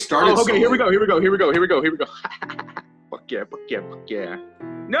started. Okay, here we go. Fuck yeah.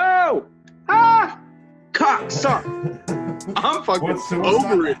 No! Ah! Cocksuck! I'm fucking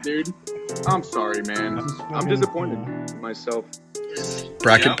over it, dude. I'm sorry, man. I'm disappointed in myself.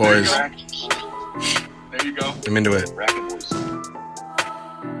 Bracket boys. There you go. I'm into it. Bracket boys.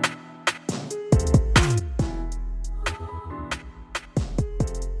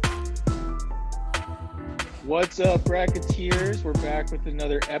 What's up, Bracketeers? We're back with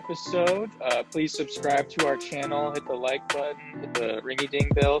another episode. Please subscribe to our channel, hit the like button, hit the ringy-ding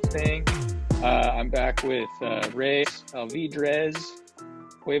bell thing. I'm back with Ray Alvidrez,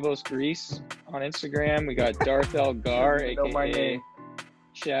 Huevos Grease on Instagram. We got Darth Elgar, aka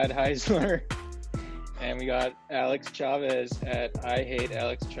Chad Heisler. And we got Alex Chavez at I Hate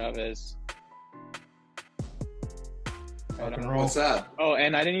Alex Chavez. What's up? Oh,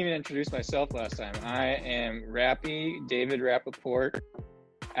 and I didn't even introduce myself last time. I am Rappy David Rappaport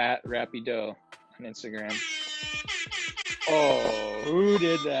at Rappy-Doe on Instagram. Oh, who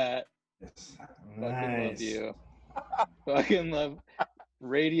did that? Nice. Fucking love you. Fucking love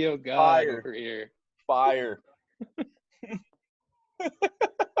Radio God over here. Fire.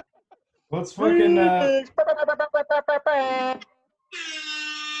 Let's fucking let's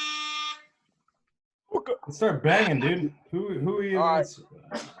start banging, dude. Who are you? All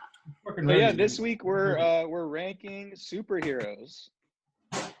Fucking So yeah, ready, this dude. week we're ranking superheroes,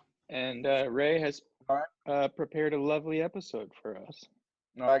 and Ray has prepared a lovely episode for us.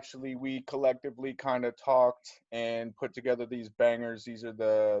 No, actually, we collectively kind of talked and put together these bangers. These are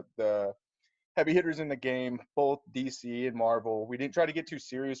the heavy hitters in the game, both DC and Marvel. We didn't try to get too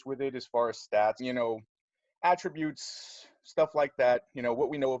serious with it as far as stats, attributes, stuff like that. What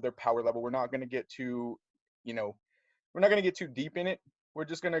we know of their power level. We're not going to get too, we're not going to get too deep in it. We're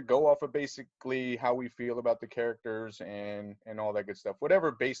just going to go off of basically how we feel about the characters and all that good stuff.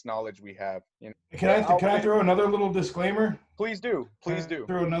 Whatever base knowledge we have. Can I throw another little disclaimer? Please do. Please do.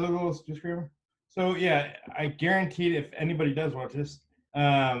 Throw another little disclaimer. So yeah, I guarantee if anybody does watch this,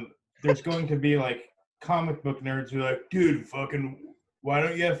 there's going to be like comic book nerds who are like, dude, fucking, why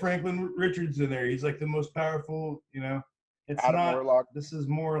don't you have Franklin Richards in there? He's like the most powerful, It's Adam not. Warlock. This is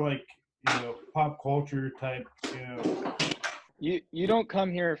more like pop culture type, You don't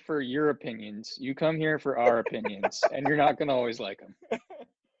come here for your opinions. You come here for our opinions, and you're not gonna always like them.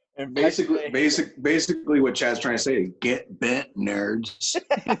 And Basically, what Chad's trying to say is get bent, nerds.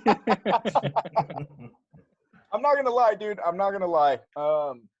 I'm not gonna lie, dude. I'm not gonna lie.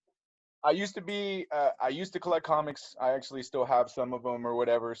 I used to collect comics. I actually still have some of them or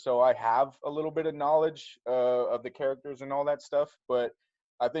whatever. So I have a little bit of knowledge of the characters and all that stuff. But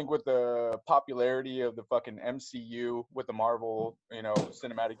I think with the popularity of the fucking MCU, with the Marvel,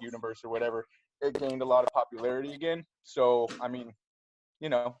 cinematic universe or whatever, it gained a lot of popularity again. So, I mean,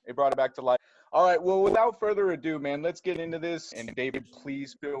 it brought it back to life. All right. Well, without further ado, man, let's get into this. And David,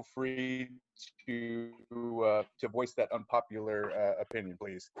 please feel free to voice that unpopular opinion,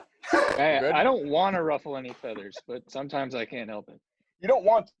 please. I don't want to ruffle any feathers, but sometimes I can't help it. You don't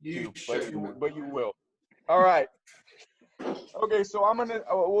want You to, but you will. All right. Okay, so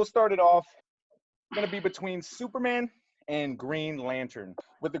we'll start it off. It's gonna be between Superman and Green Lantern.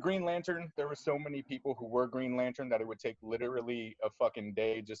 With the Green Lantern, there were so many people who were Green Lantern that it would take literally a fucking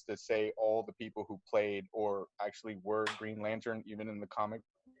day just to say all the people who played or actually were Green Lantern, even in the comic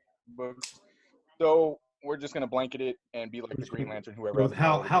books. So we're just gonna blanket it and be like the Green Lantern, whoever. With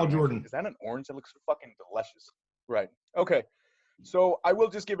Hal Jordan. Is that an orange? That looks fucking delicious. Right. Okay. So I will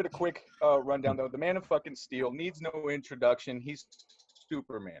just give it a quick rundown, though. The Man of fucking Steel needs no introduction. He's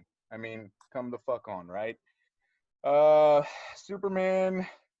Superman. I mean, come the fuck on, right? Superman,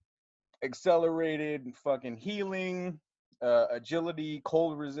 accelerated fucking healing, agility,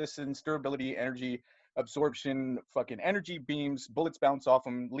 cold resistance, durability, energy absorption, fucking energy beams, bullets bounce off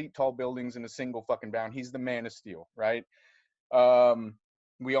him, leap tall buildings in a single fucking bound. He's the Man of Steel, right?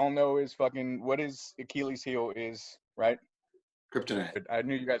 We all know what his Achilles heel is, right? Kryptonite. I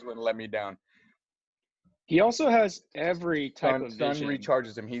knew you guys wouldn't let me down. He also has every type of Sun vision.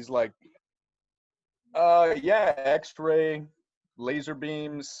 recharges him. He's like, X-ray, laser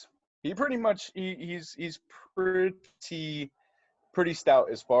beams. He pretty much he's pretty stout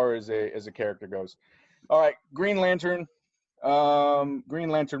as far as a character goes. All right, Green Lantern. Green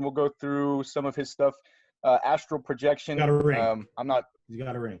Lantern. We'll go through some of his stuff. Astral projection. Got a ring. He's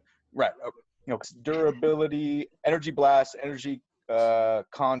got a ring. Right. Durability, energy blast, energy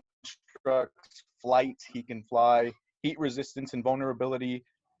constructs, flight, he can fly, heat resistance and vulnerability,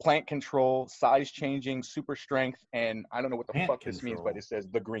 plant control, size changing, super strength, and I don't know what the fuck this means, but it says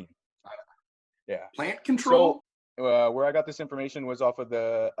the green. Yeah. Plant control? where I got this information was off of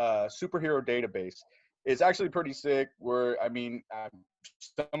the superhero database. It's actually pretty sick.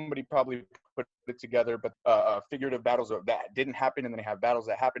 Somebody probably put it together, but figurative battles that didn't happen, and then they have battles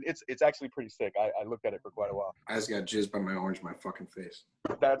that happen. It's actually pretty sick. I looked at it for quite a while. I just got jizzed by my orange in my fucking face.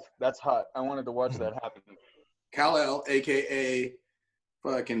 That's hot. I wanted to watch that happen. Kal-El, aka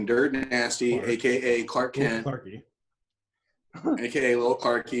fucking Dirt Nasty, aka Clark Kent, Clarky. aka Lil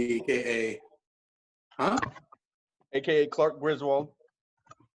Clarky, aka AKA Clark Griswold.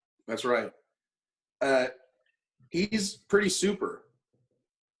 That's right. He's pretty super.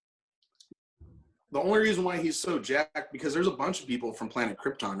 The only reason why he's so jacked, because there's a bunch of people from planet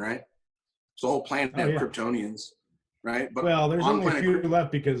Krypton, right? It's the whole planet of Kryptonians, right? But well, there's only a few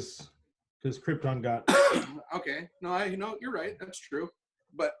left because Krypton got. Okay, no, you're right. That's true.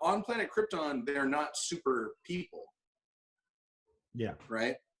 But on planet Krypton, they're not super people. Yeah.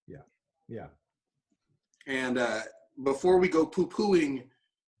 Right. Yeah. And before we go poo-pooing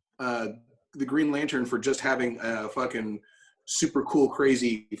the Green Lantern for just having a fucking super cool,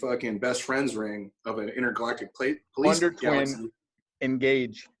 crazy fucking best friends ring of an intergalactic police Wonder galaxy. Twin,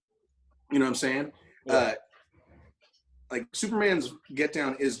 engage. You know what I'm saying? Yeah. Like Superman's get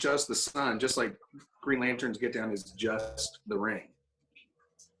down is just the sun, just like Green Lantern's get down is just the ring.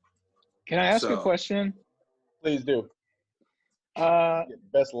 Can I ask a question? Please do.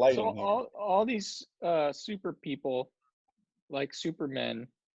 Best lighting. So all these super people, like Superman,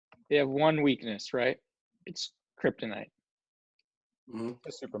 they have one weakness, right? It's kryptonite. Mm-hmm.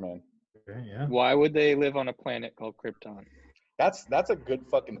 Superman. Okay, yeah. Why would they live on a planet called Krypton? That's a good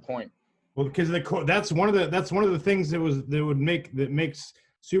fucking point. Well, because that's one of the things that makes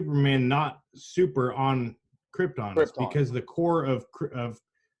Superman not super on Krypton. It's because the core of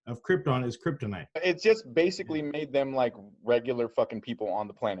Krypton is kryptonite. It's just basically made them like regular fucking people on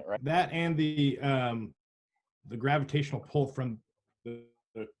the planet, right? That and the gravitational pull from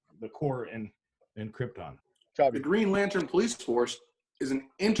the core in Krypton. The Green Lantern Police Force is an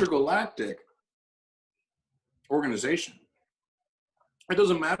intergalactic organization. It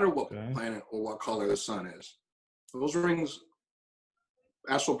doesn't matter what planet or what color the sun is. Those rings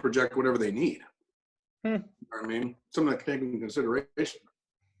astral project whatever they need. You know what I mean? Something to take into consideration.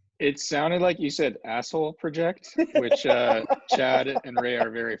 It sounded like you said asshole project, which Chad and Ray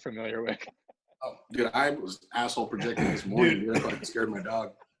are very familiar with. Oh, dude, I was asshole projecting this morning. Dude, I fucking scared my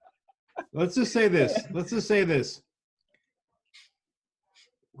dog. Let's just say this.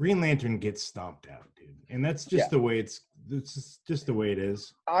 Green Lantern gets stomped out, dude. And that's just the way it's just the way it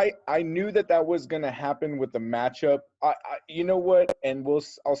is. I knew that was going to happen with the matchup. I you know what? And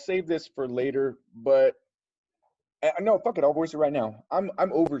I'll save this for later, but no, fuck it. I'll voice it right now. I'm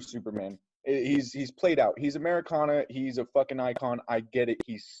over Superman. He's played out. He's Americana. He's a fucking icon. I get it.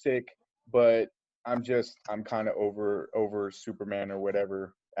 He's sick, but I'm kind of over Superman or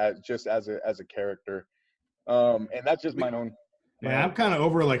whatever as a character. And that's just my own. Yeah, I'm kind of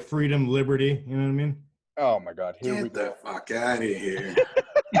over like freedom, liberty. You know what I mean? Oh my God! Get the fuck out of here.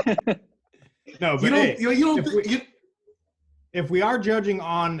 No, but if we are judging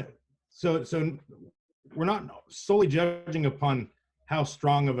on, so we're not solely judging upon how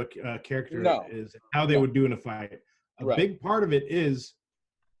strong of a character it is, how they would do in a fight. A big part of it is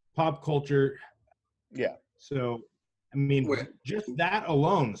pop culture. Yeah. So, I mean, just that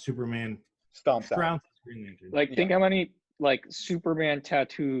alone, Superman stomps out. Like, think how many like Superman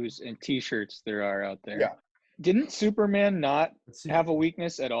tattoos and T-shirts there are out there. Yeah. Didn't Superman not have a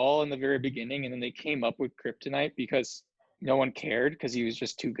weakness at all in the very beginning, and then they came up with kryptonite because no one cared because he was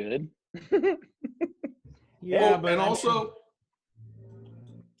just too good? Yeah, but and also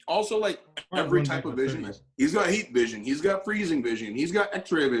like every type of vision. He's got heat vision. He's got freezing vision. He's got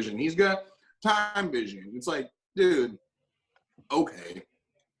X-ray vision. He's got time vision. It's like, dude, okay,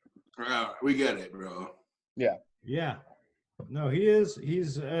 we get it, bro. Yeah. Yeah. No, he's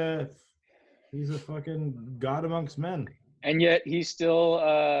a fucking god amongst men. And yet he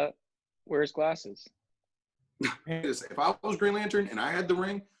still wears glasses. If I was Green Lantern and I had the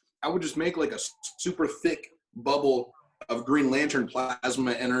ring, I would just make like a super thick bubble of Green Lantern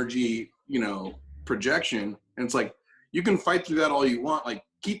plasma energy, projection. And it's like, you can fight through that all you want.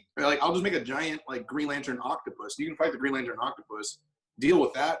 I'll just make a giant like Green Lantern octopus. You can fight the Green Lantern octopus, deal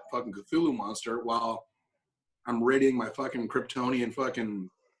with that fucking Cthulhu monster while I'm raiding my fucking Kryptonian fucking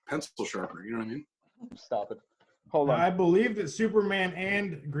pencil sharpener. You know what I mean? Stop it. Hold on. I believe that Superman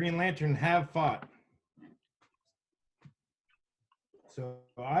and Green Lantern have fought. So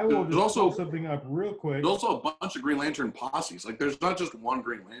I will just pull something up real quick. There's also a bunch of Green Lantern posses. Like, there's not just one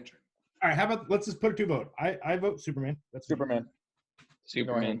Green Lantern. All right, how about let's just put it to vote. I vote Superman. That's Superman.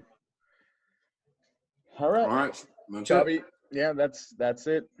 Superman. All right. All right. Chavi, yeah, that's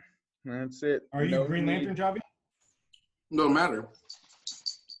it. That's it. Are you Green Lantern, Chavi? Don't matter.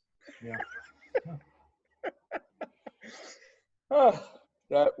 Yeah. Oh,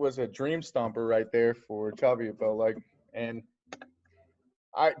 that was a dream stomper right there for Chavi, it felt like. And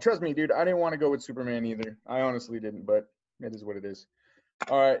trust me, dude, I didn't want to go with Superman either. I honestly didn't, but it is what it is.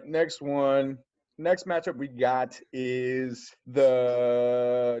 All right, next one. Next matchup we got is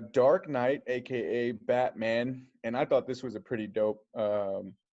the Dark Knight, aka Batman, and I thought this was a pretty dope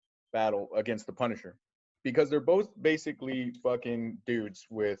battle against the Punisher because they're both basically fucking dudes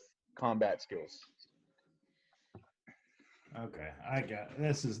with combat skills. Okay, I got it.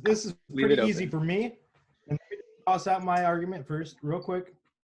 This is pretty easy for me. And let me toss out my argument first, real quick.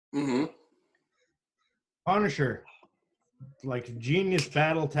 Mm-hmm. Punisher, like genius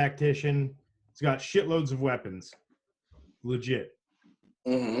battle tactician. He's got shitloads of weapons. Legit.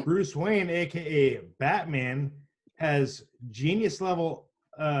 Mm-hmm. Bruce Wayne, aka Batman, has genius level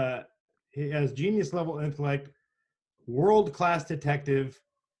intellect, world-class detective,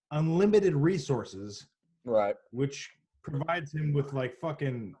 unlimited resources. Right. Which provides him with like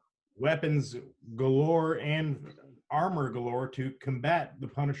fucking weapons galore and armor galore to combat the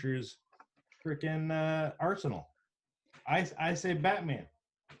Punisher's freaking arsenal. I say Batman.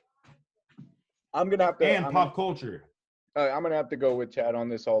 I'm gonna have to. And pop culture. I'm gonna have to go with Chad on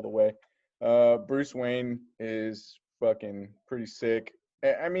this all the way. Bruce Wayne is fucking pretty sick.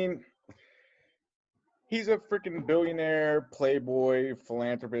 I mean, he's a freaking billionaire, playboy,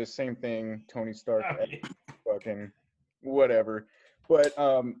 philanthropist. Same thing. Tony Stark. Fucking whatever. But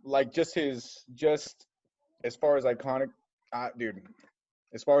like just as far as iconic, dude.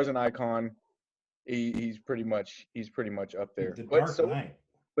 As far as an icon, he's pretty much up there. The Dark Knight.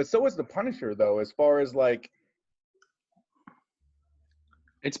 But so is the Punisher, though, as far as like.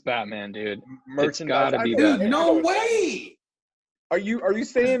 It's Batman, dude. It's gotta be Dude, Batman. no way. Are you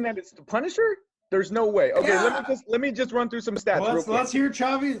saying that it's the Punisher? There's no way. Okay, Yeah. let me just run through some stats. Well, real quick. let's hear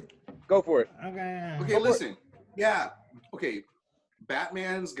Chavi. Go for it. Okay, Listen. Yeah. Okay.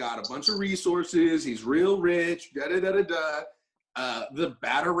 Batman's got a bunch of resources. He's real rich. Da da da da da. The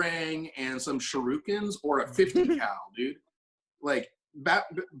Batarang and some shurikens or a 50 cal, dude. Like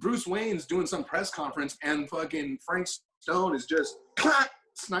Bruce Wayne's doing some press conference and fucking Frank Stone is just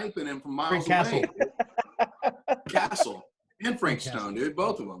sniping him from miles away. Castle and Frank Stone, dude,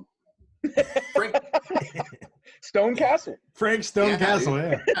 both of them. Stone Castle. Frank Stone Castle,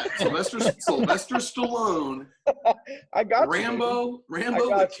 yeah. Sylvester Stallone. I got Rambo got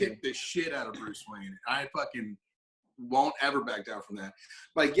would kick the shit out of Bruce Wayne. I fucking won't ever back down from that.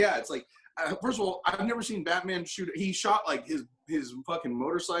 Like, yeah, it's like, first of all, I've never seen Batman shoot. He shot like his fucking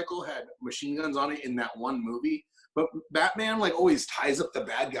motorcycle had machine guns on it in that one movie. But Batman like always ties up the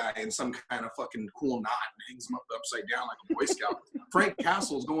bad guy in some kind of fucking cool knot and hangs him up upside down like a Boy Scout. Frank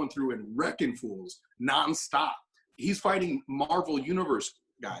Castle's going through and wrecking fools nonstop. He's fighting Marvel Universe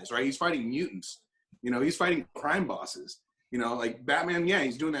guys, right? He's fighting mutants. You know, he's fighting crime bosses. You know, like Batman, yeah,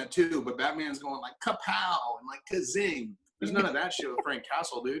 he's doing that too. But Batman's going like kapow and like kazing. There's none of that shit with Frank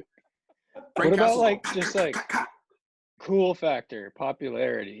Castle, dude. What about like just like cool factor,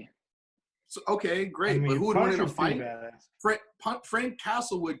 popularity? So, okay, great. I mean, but who would win in a fight? Frank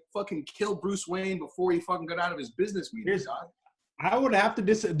Castle would fucking kill Bruce Wayne before he fucking got out of his business meeting. I would have to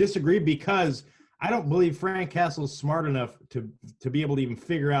disagree because I don't believe Frank Castle's smart enough to be able to even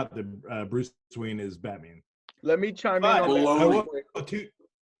figure out that Bruce Wayne is Batman. Let me chime in on that.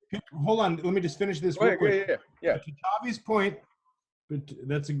 Hold on, let me just finish this real quick. Yeah. To Chavi's point,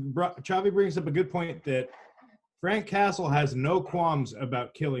 Chavi brings up a good point that Frank Castle has no qualms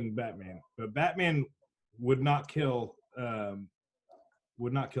about killing Batman, but Batman would not kill Frank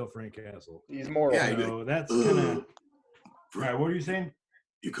Castle. He's moral. Yeah, so that's kind of. All right, what are you saying?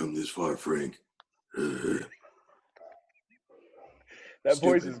 You come this far, Frank. That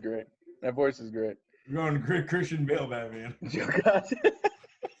voice is great. You're going to Christian Bale, Batman.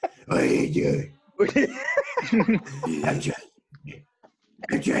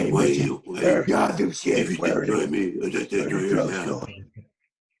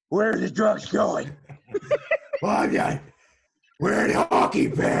 Where are the drugs going? Where are the hockey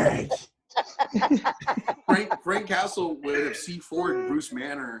bags? Frank Castle would have C4'd Bruce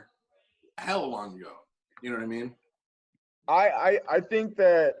Banner hell long ago. You know what I mean? I think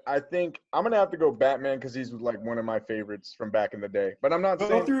I'm gonna have to go Batman because he's like one of my favorites from back in the day. But I'm not go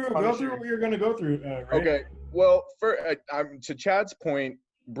saying through what you're gonna go through. Right? Okay. Well, to Chad's point,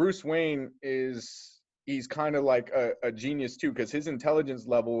 Bruce Wayne he's kind of like a genius too because his intelligence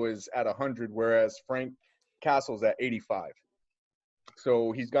level is at 100, whereas Frank Castle's at 85.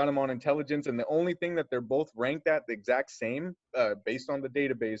 So he's got him on intelligence, and the only thing that they're both ranked at the exact same, based on the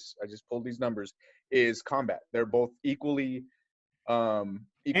database, I just pulled these numbers, is combat. They're both equally.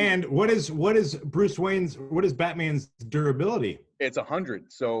 And what is Batman's durability? It's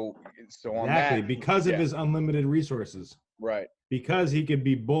 100. So on exactly that, because of his unlimited resources. Right. Because he could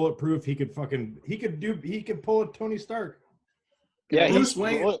be bulletproof. He could pull a Tony Stark. Yeah, Bruce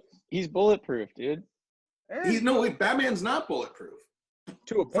Wayne. He's bulletproof, dude. Batman's not bulletproof.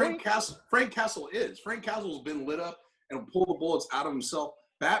 To a point. Frank Castle is. Frank Castle's been lit up and pull the bullets out of himself.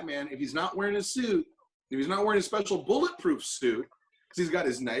 Batman, if he's not wearing a suit, if he's not wearing a special bulletproof suit, because he's got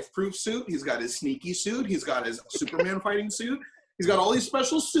his knife-proof suit, he's got his sneaky suit, he's got his Superman fighting suit, he's got all these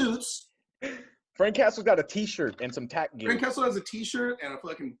special suits. Frank Castle's got a T-shirt and some tack gear. Frank Castle has a T-shirt and a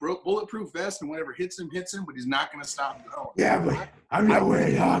fucking bulletproof vest, and whatever hits him, but he's not going to stop going. Yeah, but I'm not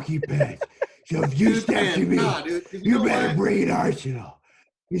wearing hockey pads. So if you step to me, you better bring an arsenal.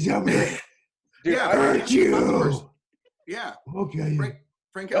 Because I'm going to hurt you. Yeah. Okay.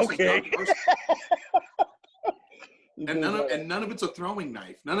 Frank Castle's okay. And none of it's a throwing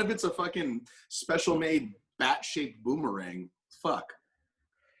knife. None of it's a fucking special made bat-shaped boomerang. Fuck.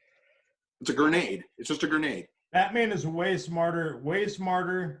 It's a grenade. It's just a grenade. Batman is way smarter.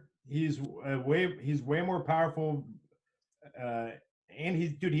 He's way more powerful. And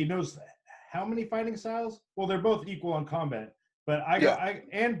he knows how many fighting styles? Well, they're both equal on combat. But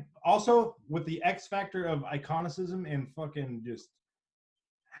and also with the X factor of iconicism and fucking just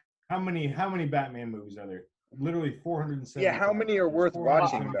how many Batman movies are there? Literally 470. Yeah, how many are worth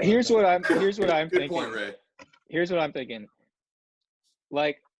watching? Here's what I'm thinking. Good point, Ray. Here's what I'm thinking.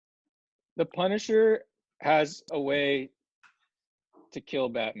 Like, the Punisher has a way to kill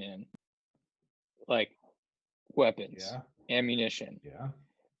Batman, like weapons, ammunition. Yeah.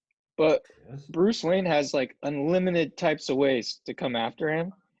 But Bruce Wayne has like unlimited types of ways to come after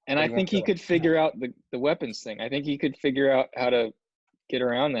him, and I think he could figure out the weapons thing. I think he could figure out how to get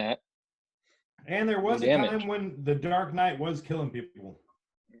around that. And there was a time when the Dark Knight was killing people.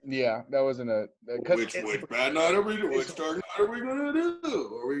 Yeah, that wasn't which Bad Knight are we doing? Which Dark Knight are we gonna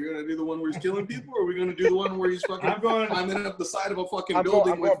do? Are we gonna do the one where he's killing people, or are we gonna do the one where he's fucking climbing up the side of a fucking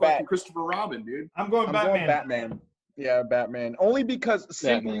building with fucking Christopher Robin, dude? I'm going Batman. Yeah, Batman. Only because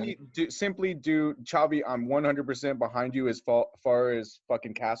simply do Chavi, I'm 100% behind you as far as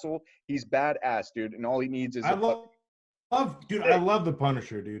fucking Castle. He's badass, dude, and all he needs is I love the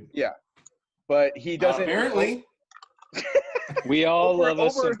Punisher, dude. Yeah. But he doesn't apparently. We all love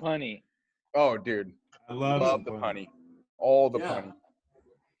us some punny. Oh, dude. I love the punny. All the punny.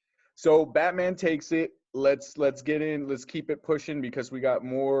 So Batman takes it. Let's get in. Let's keep it pushing because we got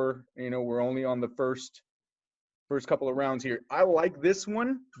more. We're only on the first couple of rounds here. I like this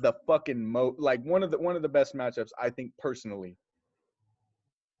one. The fucking one of the best matchups I think personally.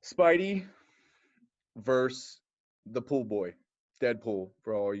 Spidey versus the Pool Boy, Deadpool,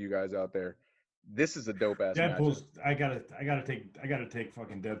 for all you guys out there. This is a dope ass Deadpool's matchup. I gotta take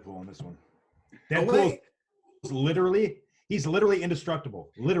fucking Deadpool on this one. Deadpool he's literally indestructible.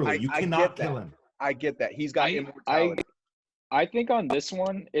 Literally, you cannot kill him. I get that. He's got immortality. I think on this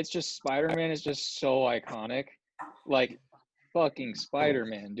one, it's just Spider-Man is just so iconic. Like fucking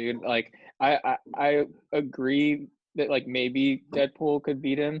Spider-Man, dude. Like I agree that like maybe Deadpool could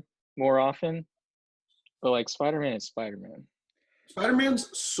beat him more often. But like Spider-Man is Spider-Man.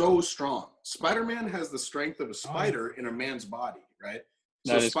 Spider-Man's so strong. Spider-Man has the strength of a spider in a man's body, right?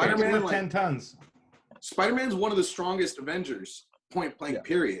 So Spider-Man, 10 tons. Spider-Man's one of the strongest Avengers, point blank.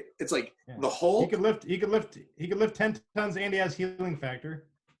 Period. It's like the Hulk. He could lift 10 tons, and he has healing factor.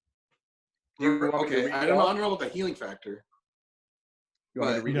 Okay, I don't know about the healing factor. You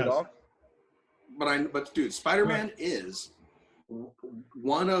want me to read it off? But dude, Spider-Man is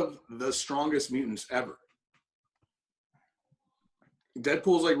one of the strongest mutants ever.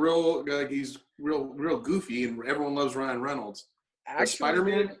 Deadpool's he's real goofy, and everyone loves Ryan Reynolds. Actually,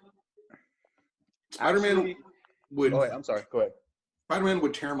 Spider-Man would. Oh, wait, I'm sorry. Go ahead. Spider-Man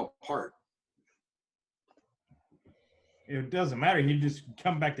would tear him apart. It doesn't matter. He'd just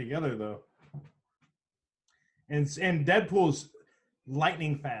come back together though. And Deadpool's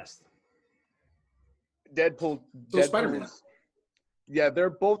lightning fast. Deadpool. Spider-Man. Yeah, they're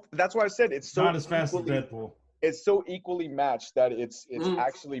both. That's why I said it's so not as fast as Deadpool. It's so equally matched that it's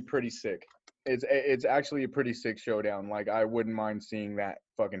actually pretty sick. It's actually a pretty sick showdown. Like I wouldn't mind seeing that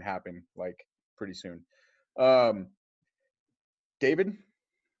fucking happen like pretty soon. David,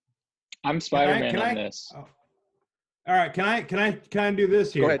 I'm Spider-Man on this. Oh. All right, can I do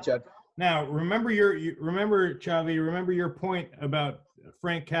this here? Go ahead, Chad. Now remember Chavi. Remember your point about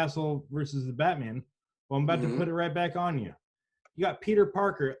Frank Castle versus the Batman. Well, I'm about to put it right back on you. You got Peter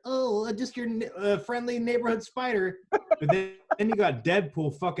Parker. Oh, just your friendly neighborhood spider. But then you got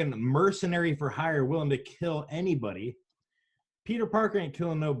Deadpool, fucking mercenary for hire, willing to kill anybody. Peter Parker ain't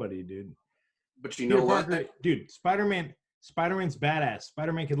killing nobody, dude. But you know what? Dude, Spider-Man's badass.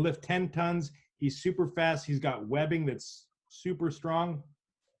 Spider-Man can lift 10 tons. He's super fast. He's got webbing that's super strong.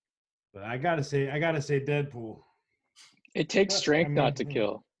 But I gotta say Deadpool. It takes strength not to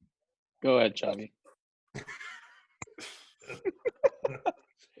kill. Go ahead, Chavi.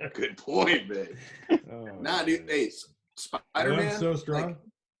 Good point, man. Nah, dude. Hey, Spider-Man. So strong. Like,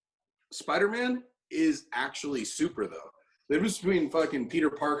 Spider-Man is actually super, though. The difference between fucking Peter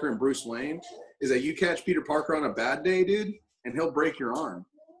Parker and Bruce Wayne is that you catch Peter Parker on a bad day, dude, and he'll break your arm.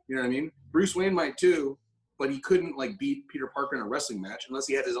 You know what I mean? Bruce Wayne might too, but he couldn't like beat Peter Parker in a wrestling match unless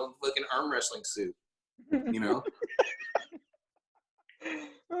he had his own fucking arm wrestling suit. You know?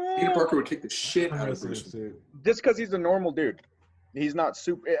 Peter Parker would kick the shit out of Bruce Wayne. Just because he's a normal dude. He's not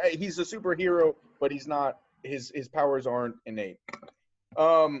super. He's a superhero, but he's not. His powers aren't innate.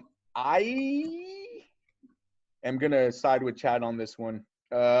 I am gonna side with Chad on this one.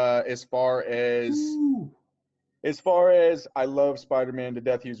 As far as I love Spider-Man to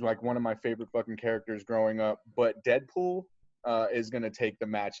death. He's like one of my favorite fucking characters growing up. But Deadpool is gonna take the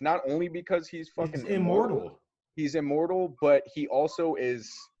match, not only because he's fucking immortal. He's immortal, but he also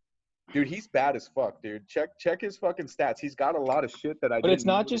is. Dude, he's bad as fuck, dude. Check his fucking stats. He's got a lot of shit that I. But it's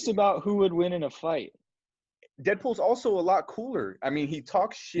not just about who would win in a fight. Deadpool's also a lot cooler. I mean, he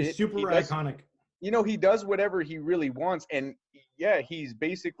talks shit. He's super iconic. You know, he does whatever he really wants, and yeah, he's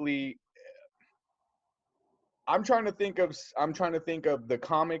basically. I'm trying to think of the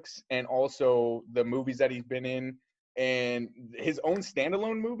comics and also the movies that he's been in, and his own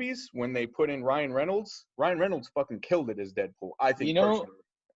standalone movies. When they put in Ryan Reynolds fucking killed it as Deadpool. I think.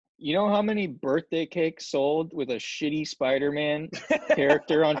 You know how many birthday cakes sold with a shitty Spider-Man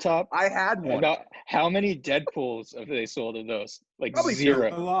character on top? I had one. About how many Deadpools have they sold of those? Like Probably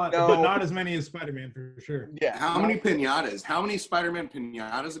zero. A lot, but not as many as Spider-Man for sure. Yeah. How many pinatas? How many Spider-Man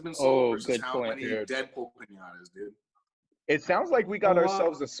pinatas have been sold versus good how point, many dude. Deadpool pinatas, dude? It sounds like we got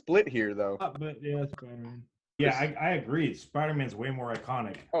ourselves a split here, though. But yeah, Spider-Man. Yeah, I agree. Spider-Man's way more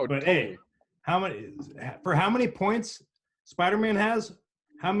iconic. Oh, but totally. hey, how many points Spider-Man has?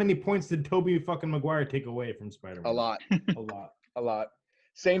 How many points did Tobey fucking Maguire take away from Spider-Man? A lot. A lot.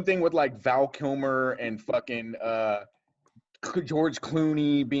 Same thing with like Val Kilmer and fucking George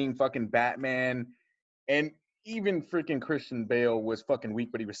Clooney being fucking Batman, and even freaking Christian Bale was fucking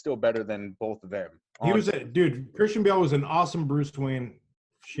weak, but he was still better than both of them. Christian Bale was an awesome Bruce Wayne,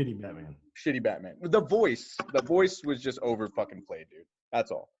 shitty Batman. Shitty Batman. The voice was just over fucking played, dude. That's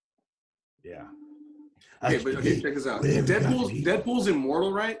all. Yeah. Okay, check this out. Deadpool's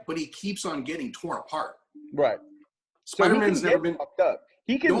immortal, right? But he keeps on getting torn apart. Right. Spider-Man's never been fucked up.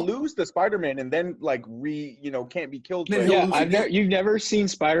 He can lose the Spider-Man and then like can't be killed. You've never seen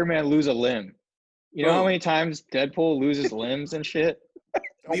Spider-Man lose a limb. You know how many times Deadpool loses limbs and shit?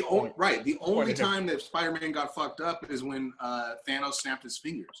 The only time that Spider-Man got fucked up is when Thanos snapped his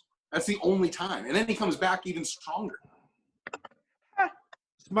fingers. That's the only time. And then he comes back even stronger.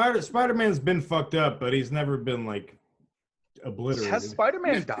 Spider-Man's been fucked up, but he's never been like obliterated. Has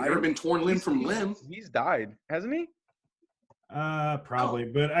Spider-Man died? Never been torn limb from limb. He's died, hasn't he? Probably.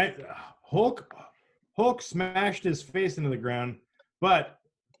 But Hulk smashed his face into the ground, and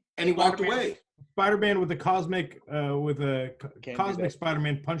he walked away. Spider-Man with a cosmic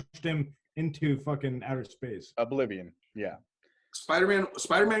Spider-Man punched him into fucking outer space. Oblivion. Yeah.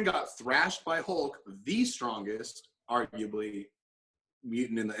 Spider-Man got thrashed by Hulk, the strongest, arguably,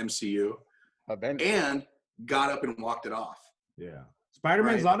 mutant in the MCU, and got up and walked it off. Yeah.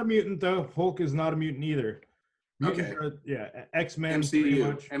 Spider-Man's not a mutant, though. Hulk is not a mutant either. X-Men.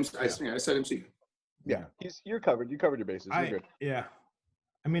 MCU. I said MCU. Yeah. You're covered. You covered your bases. You're good. Yeah.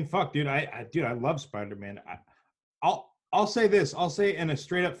 I mean, fuck, dude. I love Spider-Man. I'll say this. I'll say in a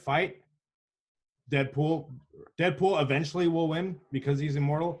straight up fight, Deadpool eventually will win because he's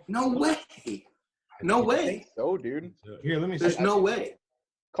immortal. No way. No way. So, dude. Here, let me. There's no way.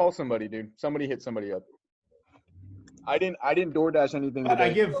 Call somebody, dude. Somebody hit somebody up. I didn't DoorDash anything but today.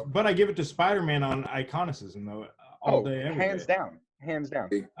 I give it to Spider-Man on iconicism though. All day, every hands day. hands down.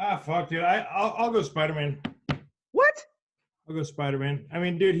 Fuck, dude. I'll go Spider-Man. What? I'll go Spider-Man. I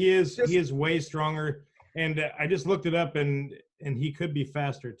mean, dude, he is way stronger, and I just looked it up, and he could be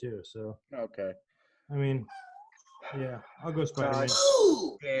faster too. So. Okay. I mean. Yeah, I'll go Spider-Man.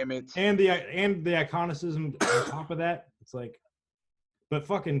 Damn it. And the iconicism on top of that, it's like, but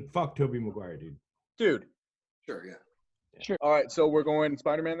fuck Tobey Maguire, dude. Dude. Sure, yeah. Sure. All right, so we're going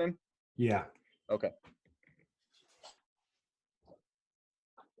Spider-Man then? Yeah. Okay.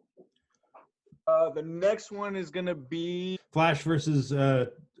 The next one is gonna be Flash versus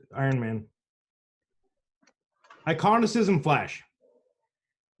Iron Man. Iconicism Flash.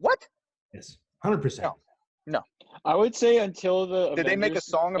 what? Yes, 100%. No. I would say until the Did they make a Avengers-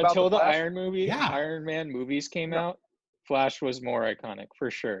 song about until the Flash? Yeah. Iron Man movies came No. out, Flash was more iconic for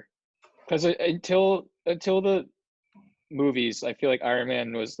sure. Because until the movies, I feel like Iron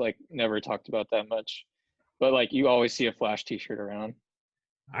Man was like never talked about that much. But like you always see a Flash T-shirt around.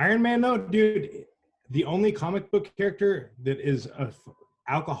 Iron Man, though, dude, the only comic book character that is a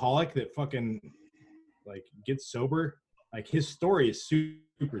alcoholic that fucking like gets sober, like his story is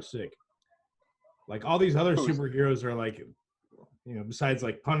super sick. Like all these other superheroes are like, you know, besides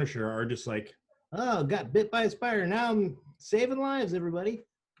like Punisher, are just like, oh, got bit by a spider. Now I'm saving lives, everybody.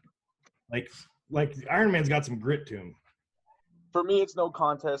 Like Iron Man's got some grit to him. For me, it's no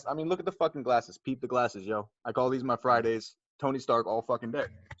contest. I mean, look at the fucking glasses. Peep the glasses, yo. I call these my Fridays. Tony Stark all fucking day.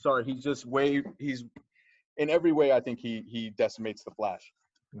 Sorry, he's in every way. I think he decimates the Flash.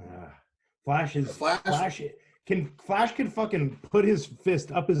 Flash could fucking put his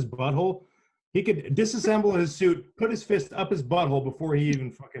fist up his butthole. He could disassemble his suit, put his fist up his butthole before he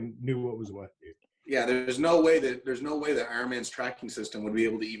even fucking knew what was what, dude. Yeah, there's no way that Iron Man's tracking system would be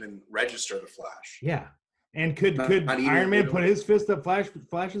able to even register the Flash. Yeah. And could Iron Man put his fist up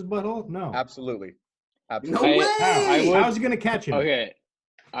Flash's butthole? No. Absolutely. No way. How's he gonna catch him? Okay,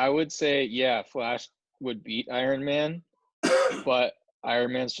 I would say yeah, Flash would beat Iron Man, but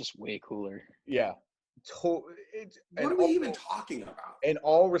Iron Man's just way cooler. Yeah. What are we even talking about? In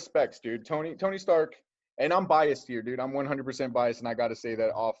all respects, dude. Tony Stark, and I'm biased here, dude. I'm 100% biased, and I got to say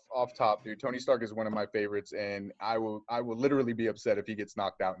that off top, dude. Tony Stark is one of my favorites, and I will literally be upset if he gets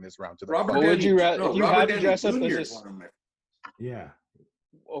knocked out in this round. What would you rather? If you had to dress up as Yeah.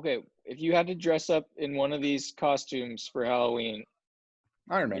 Okay, if you had to dress up in one of these costumes for Halloween,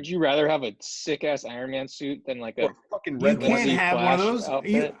 Iron Man. would you rather have a sick ass Iron Man suit than like a fucking You red can't have one of those.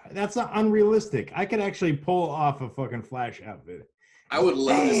 outfit? That's not unrealistic. I could actually pull off a fucking Flash outfit. I would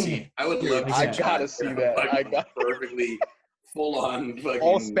love to see. I would love to see. I gotta see that. I got perfectly full on fucking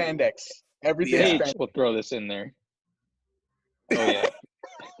all spandex. Everything. Yeah. Spandex. We'll throw this in there. Oh yeah.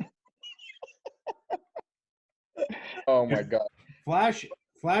 Oh my god. Flash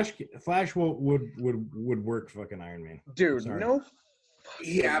would work fucking Iron Man. Dude, Sorry. no.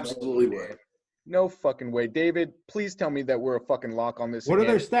 He absolutely would. No fucking way, David. Please tell me that we're a fucking lock on this. What are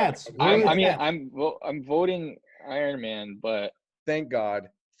again. their stats? What are their stats? I'm voting Iron Man, but Thank God.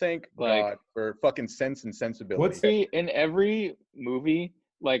 Thank God for fucking sense and sensibility. in every movie,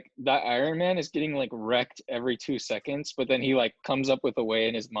 like that Iron Man is getting like wrecked every 2 seconds, but then he like comes up with a way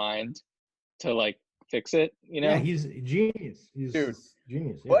in his mind to like fix it, you know? Yeah, he's genius. He's Dude.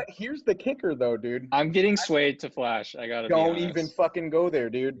 genius. Yeah. But here's the kicker, though, dude. I'm getting swayed to Flash. I gotta Don't be honest. even fucking go there,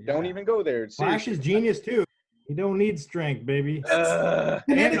 dude. Yeah. Don't even go there. Flash is genius too. He don't need strength, baby. And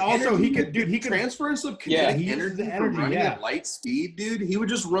And also, he could transference of kinetic he uses energy the from energy, running yeah. at light speed, dude. He would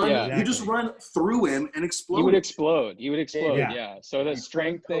just run. Yeah. He just run through him and explode. He would explode. Yeah. Yeah. So the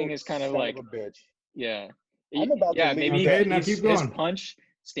strength thing is kind of like, a bitch. yeah. I'm about to Yeah, leave. maybe Okay, now his keep going. punch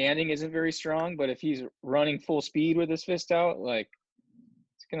standing isn't very strong, but if he's running full speed with his fist out, like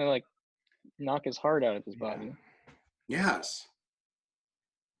it's gonna like knock his heart out of his body. Yes.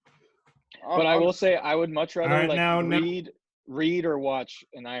 But I will say I would much rather All right, like now- read or watch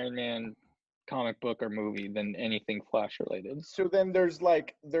an Iron Man comic book or movie than anything Flash related. So then there's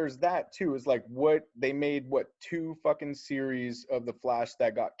that too. Is like what they made 2 fucking series of the Flash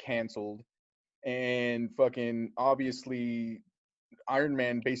that got canceled, and fucking obviously Iron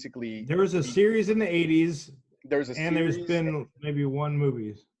Man basically. There was a series in the 80s, There's a and there's series- been maybe one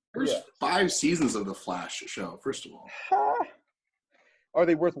movie. There's Yeah. 5 seasons of the Flash show. First of all, Are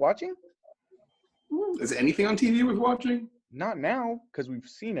they worth watching? is anything on TV worth watching? Not now, because we've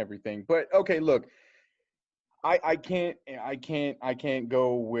seen everything. But okay, look, I can't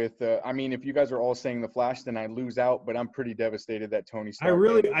go with. I mean, if you guys are all saying the Flash, then I lose out. But I'm pretty devastated that Tony Stark.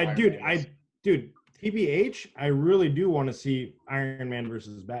 Dude, TBH, I really do want to see Iron Man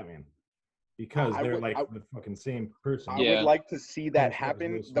versus Batman because I they're would- like I- the fucking same person. I Yeah. would like to see that Tony Stark is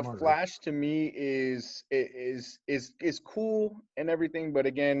happen. way The smarter. Flash to me is cool and everything, but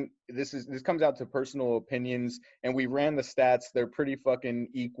again, this comes out to personal opinions, and we ran the stats. They're pretty fucking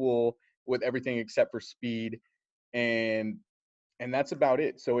equal with everything except for speed, and that's about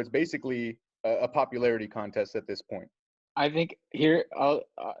it. So it's basically a popularity contest at this point. I think here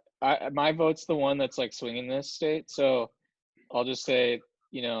my vote's the one that's like swinging this state. So I'll just say,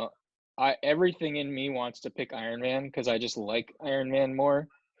 you know, everything in me wants to pick Iron Man because I just like Iron Man more,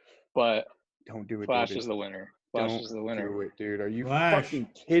 but Don't do it, Flash David. is the winner. Flash Don't is the winner. do it, dude. Are you Flash. fucking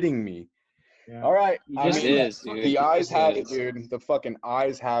kidding me? Yeah. All right. He just is, dude. The eyes He have is. it, dude. The fucking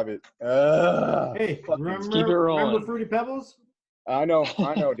eyes have it. Hey, keep it remember rolling. Fruity Pebbles? I know,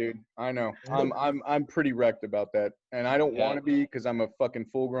 dude. I know. I'm pretty wrecked about that, and I don't want to be because I'm a fucking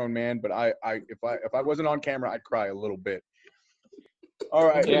full-grown man. But if I wasn't on camera, I'd cry a little bit. All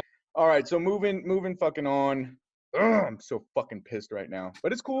right, Yeah. all right. So moving fucking on. Ugh, I'm so fucking pissed right now,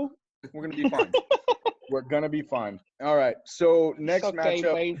 but it's cool. We're gonna be fine. We're gonna be fine. All right. So next It's okay,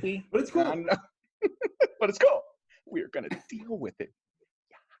 matchup. baby. But it's cool. But it's cool. We're gonna deal with it.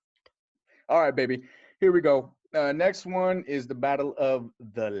 All right, baby. Here we go. Next one is the battle of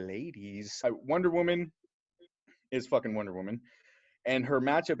the ladies. Wonder Woman is fucking Wonder Woman, and her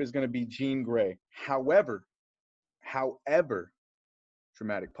matchup is going to be Jean Grey. However,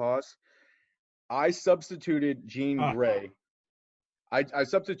 dramatic pause. I substituted Jean Grey. I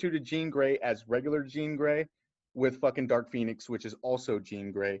substituted Jean Grey as regular Jean Grey with fucking Dark Phoenix, which is also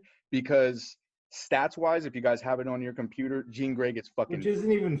Jean Grey, because stats-wise, if you guys have it on your computer, Jean Grey gets fucking. Which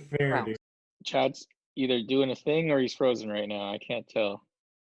isn't even fair, dude. Chad's either doing a thing or he's frozen right now. I can't tell.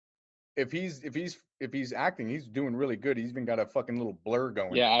 If he's acting, he's doing really good. He's even got a fucking little blur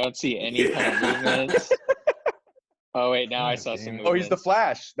going. Yeah, I don't see any kind of movements. Oh wait, now I saw some movements. Oh, he's the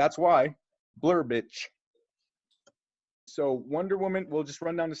Flash. That's why. Blur, bitch. So Wonder Woman, we'll just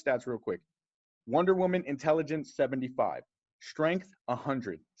run down the stats real quick. Wonder Woman, intelligence 75, strength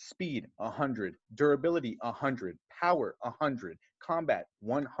 100, speed 100, durability 100, power 100, combat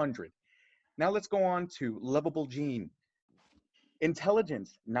 100. Now let's go on to lovable Jean.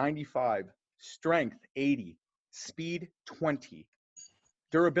 Intelligence 95, strength 80, speed 20,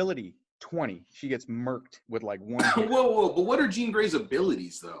 durability 20. She gets murked with like one hit. Whoa, but what are Jean Grey's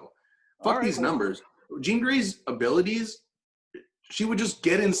abilities though? Fuck these numbers. Jean Grey's abilities, she would just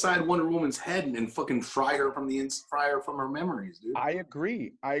get inside Wonder Woman's head and fucking fry her from her memories, dude. I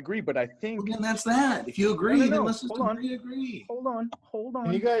agree, but I think well, then that's that. If you agree, then let's just agree. Hold on.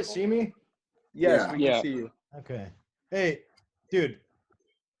 Can you guys see me? Yes, we can see you. Okay. Hey, dude.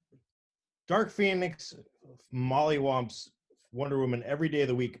 Dark Phoenix mollywomps Wonder Woman every day of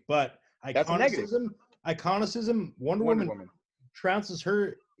the week, but iconicism, Wonder Woman trounces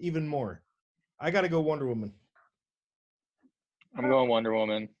her even more. I gotta go Wonder Woman. I'm going Wonder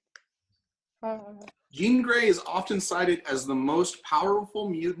Woman. Jean Grey is often cited as the most powerful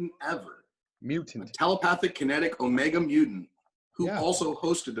mutant ever. Mutant. A telepathic kinetic Omega mutant who also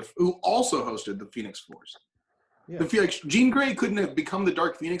hosted the Phoenix Force. Yeah. Jean Grey couldn't have become the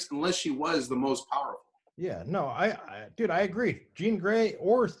Dark Phoenix unless she was the most powerful. Yeah, no, I agree. Jean Grey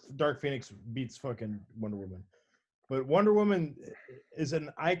or Dark Phoenix beats fucking Wonder Woman. But Wonder Woman is an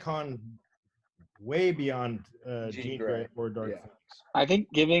icon way beyond Jean Grey or Dark Phoenix. I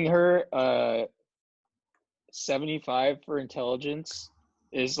think giving her 75 for intelligence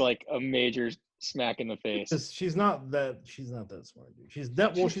is like a major smack in the face. She's not that smart, dude. She's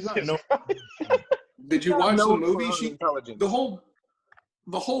not no. Did you watch the movie?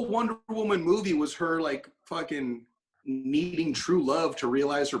 The whole Wonder Woman movie was her like fucking needing true love to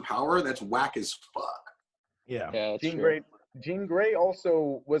realize her power. That's whack as fuck. Yeah. Jean Grey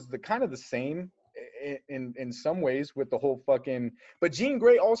also was the kind of the same in some ways with the whole fucking, but Jean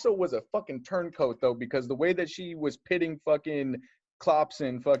Grey also was a fucking turncoat though, because the way that she was pitting fucking Klops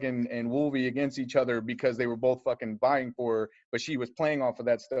and Wolvie against each other because they were both fucking vying for her, but she was playing off of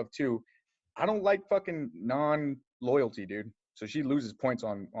that stuff too. I don't like fucking non-loyalty, dude. So she loses points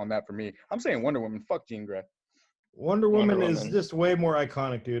on that for me. I'm saying Wonder Woman. Fuck Jean Grey. Wonder Woman is just way more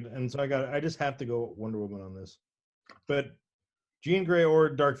iconic, dude. And so I just have to go Wonder Woman on this. But Jean Grey or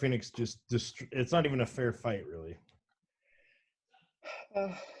Dark Phoenix it's not even a fair fight, really.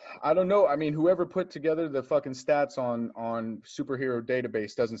 I don't know. I mean, whoever put together the fucking stats on superhero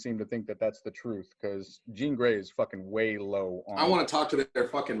database doesn't seem to think that that's the truth, because Jean Grey is fucking way low. I want to talk to their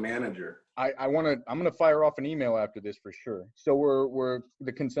fucking manager. I'm gonna fire off an email after this for sure. So we're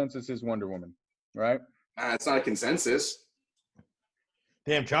the consensus is Wonder Woman, right? It's not a consensus.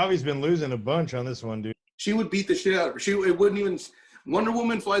 Damn, Chavi's been losing a bunch on this one, dude. She would beat the shit out of her. It wouldn't even. Wonder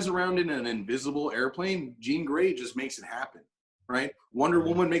Woman flies around in an invisible airplane. Jean Grey just makes it happen. Right? Wonder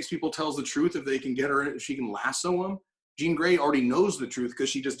Woman makes people tell the truth if they can get her, if she can lasso them. Jean Grey already knows the truth because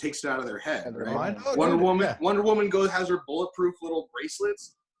she just takes it out of their head. Right? Wonder Woman has her bulletproof little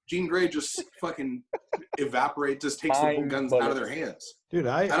bracelets. Jean Grey just fucking evaporates, just takes the guns out of their hands. Dude,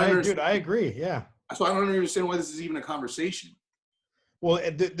 I agree. Yeah. So I don't understand why this is even a conversation. Well,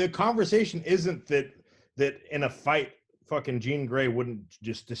 the conversation isn't that in a fight, fucking Jean Grey wouldn't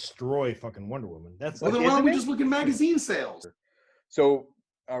just destroy fucking Wonder Woman. That's then why don't we just look at magazine sales? So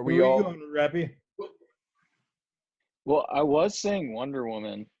are we all going, Rappy? Well, I was saying Wonder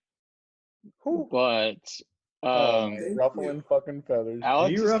Woman. But ruffling fucking feathers.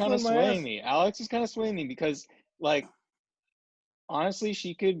 Alex is kind of swaying me. Alex is kind of swaying me because, like, honestly,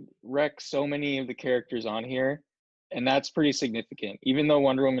 she could wreck so many of the characters on here, and that's pretty significant. Even though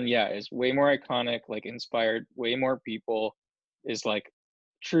Wonder Woman, is way more iconic, like inspired way more people, is like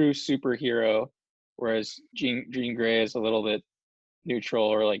true superhero, whereas Jean Grey is a little bit neutral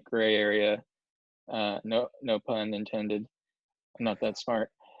or like gray area. No pun intended. I'm not that smart.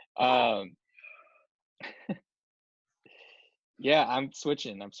 Yeah, I'm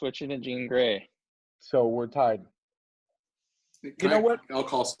switching to Jean Grey. So we're tied. Can I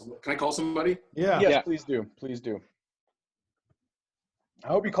call somebody? Yeah. Yes, please do. Please do. I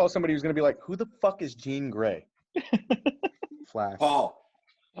hope you call somebody who's going to be like, who the fuck is Jean Grey? Flash. Paul.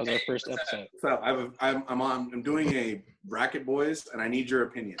 That was our first episode. So I'm doing a bracket, boys, and I need your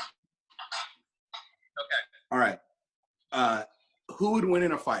opinion. Okay. All right. Who would win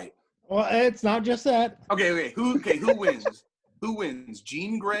in a fight? Well, it's not just that. Okay. Who wins? Who wins?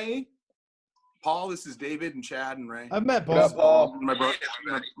 Jean Grey? Paul, this is David and Chad and Ray. I've met Paul. My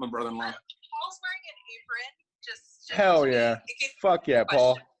brother-in-law. Paul's wearing an apron. Just Hell yeah. Fuck yeah,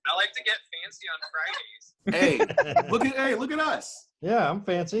 Paul. I like to get fancy on Fridays. Hey, look at us. Yeah, I'm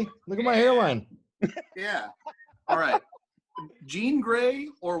fancy. Look at my hairline. Yeah. All right. Jean Grey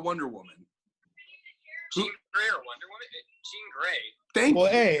or Wonder Woman? Jean Grey or Wonder Woman? Jean Grey. Thank you.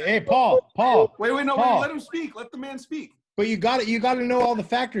 Well, hey, Paul. Wait, no, Paul. let him speak. Let the man speak. But you got to know all the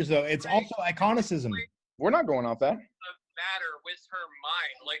factors, though. It's also iconicism. We're not going off that. Matter with her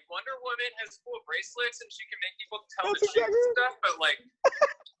mind. Like, Wonder Woman has cool bracelets and she can make people tell That's the truth exactly and stuff, but like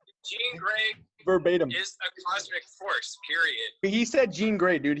Jean Grey verbatim is a cosmic force, period. He said Jean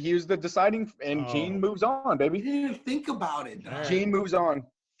Grey, dude. He was the deciding, and Jean moves on, baby. Dude, think about it. Jean moves on.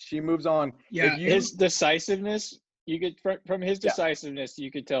 She moves on. Yeah, his decisiveness. You could from his decisiveness,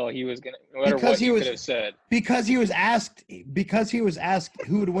 you could tell he was gonna. No matter what he could have said. Because he was asked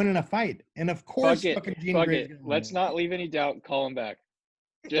who would win in a fight, and of course, fucking Jean Grey. Let's not leave any doubt. Call him back.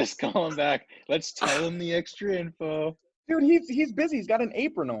 Just call him back. Let's tell him the extra info. Dude, he's busy. He's got an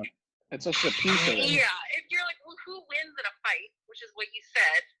apron on. That's just a piece of it. Yeah, if you're like, well, who wins in a fight, which is what you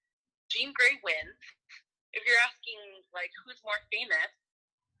said, Jean Grey wins. If you're asking like who's more famous,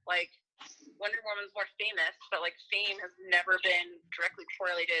 like Wonder Woman's more famous, but like fame has never been directly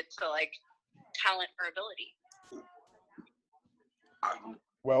correlated to like talent or ability.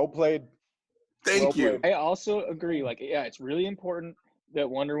 Well played. Thank you. I also agree. Like, yeah, it's really important that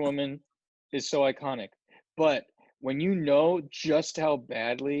Wonder Woman is so iconic, but when you know just how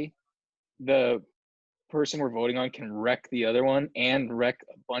badly the person we're voting on can wreck the other one and wreck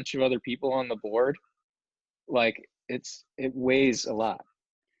a bunch of other people on the board, like it weighs a lot.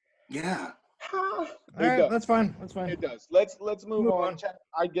 Yeah. All right, that's fine. That's fine. It does. Let's move on. Chad,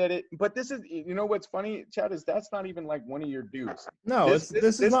 I get it, but this is, you know what's funny, Chad, is that's not even like one of your dudes. No, this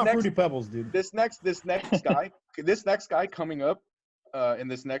is not Fruity Pebbles, dude. This next guy coming up in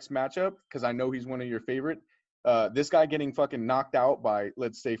this next matchup, because I know he's one of your favorite. This guy getting fucking knocked out by,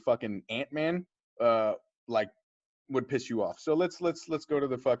 let's say, fucking Ant-Man, like would piss you off. So let's go to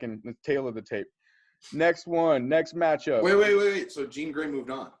the fucking tail of the tape. Next matchup. Wait. So Jean Grey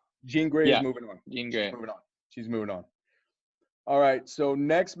moved on. Jean Grey is moving on. Jean Grey. She's moving on. All right. So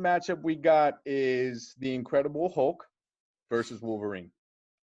next matchup we got is the Incredible Hulk versus Wolverine.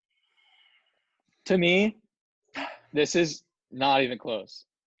 To me, this is not even close.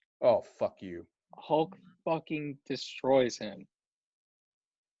 Oh, fuck you. Hulk fucking destroys him.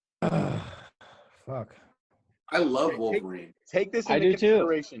 Fuck. I love Wolverine. Take this into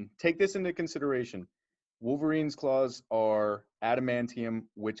consideration. Take this into consideration. Wolverine's claws are adamantium,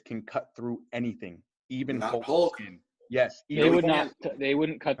 which can cut through anything, even Hulk's skin. Yes, they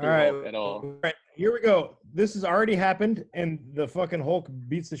wouldn't cut through Hulk at all. All right, here we go. This has already happened, and the fucking Hulk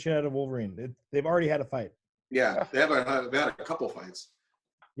beats the shit out of Wolverine. They've already had a fight. Yeah, they had a couple fights.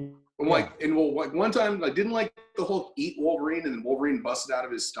 One time, I didn't like the Hulk eat Wolverine, and then Wolverine busted out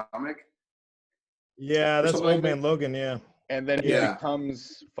of his stomach. Yeah, that's Old Man Logan. Yeah, and then he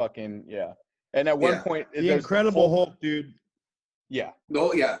becomes fucking And at one point, the Incredible Hulk, dude. Yeah.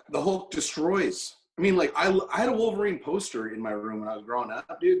 No, yeah, the Hulk destroys. I mean, like I had a Wolverine poster in my room when I was growing up,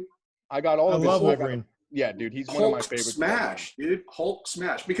 dude. I got all of his. I love Wolverine. Yeah, dude, he's Hulk one of my favorite. Smash, dude. Hulk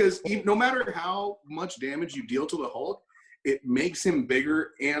smash, because no matter how much damage you deal to the Hulk, it makes him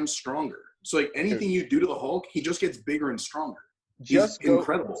bigger and stronger. So like anything you do to the Hulk, he just gets bigger and stronger. He's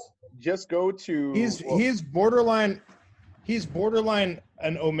incredible. Just go to. He's borderline. He's borderline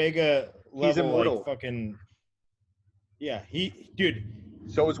an Omega level. He's immortal. Like fucking. Yeah, dude.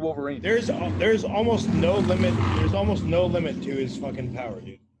 So is Wolverine. There's almost no limit. There's almost no limit to his fucking power,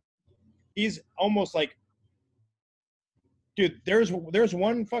 dude. he's almost like, dude, there's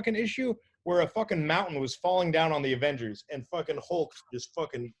one fucking issue where a fucking mountain was falling down on the Avengers and fucking Hulk just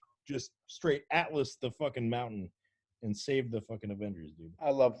straight Atlas the fucking mountain and saved the fucking Avengers, dude. I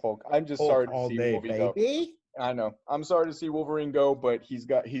love Hulk. I'm just Hulk sorry to all see day, Wolverine go. baby. I know. I'm sorry to see Wolverine go, but he's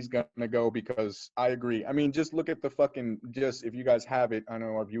gonna go because I agree. I mean, just look at the fucking if you guys have it, I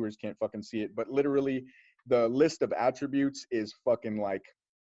know our viewers can't fucking see it, but literally the list of attributes is fucking like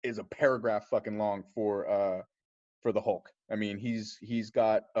is a paragraph fucking long for the Hulk. I mean, he's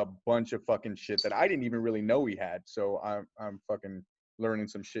got a bunch of fucking shit that I didn't even really know he had. So I'm fucking learning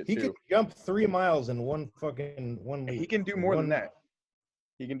some shit too. He can jump 3 miles in one week. He can do more than that.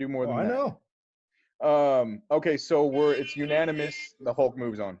 He can do more than that. I know. Okay, so it's unanimous. The Hulk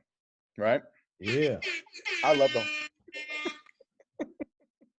moves on, right? Yeah. I love them.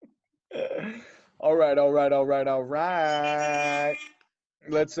 All right.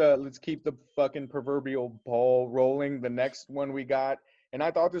 Let's keep the fucking proverbial ball rolling. The next one we got, and I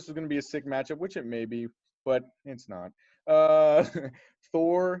thought this was gonna be a sick matchup, which it may be, but it's not.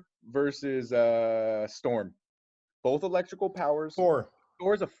 Thor versus Storm. Both electrical powers.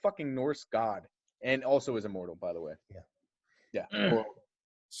 Thor's a fucking Norse god. And also is immortal, by the way. Yeah. Well,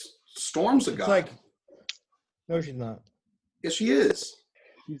 Storm's a god. It's like, no, she's not. Yes, she is.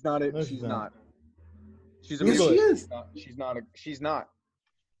 She's not it. No, she's not. She's a yes, mutant. she is. She's not. She's not.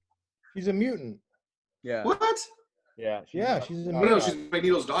 She's a mutant. Yeah. What? Yeah. She's a No, mutant. she's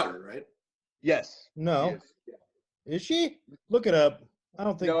Magneto's daughter, right? Yes. No. Is she? Look it up. I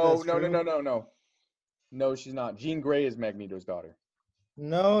don't think No, that's true. no. No, she's not. Jean Grey is Magneto's daughter.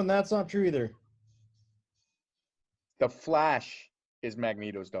 No, and that's not true either. The Flash is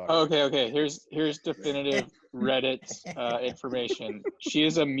Magneto's daughter. Okay. Here's definitive Reddit information. She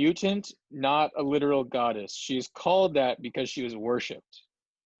is a mutant, not a literal goddess. She is called that because she was worshipped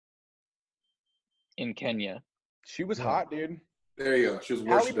in Kenya. She was hot, dude. There you go. She was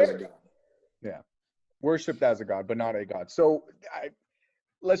worshipped as a god. Yeah, worshipped as a god, but not a god. So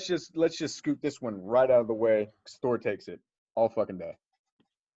let's just scoot this one right out of the way. Thor takes it all fucking day.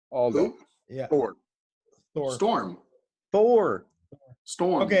 All day. Who? Yeah. Thor. Storm.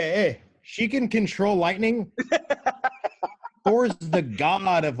 Okay, hey, she can control lightning. Thor's the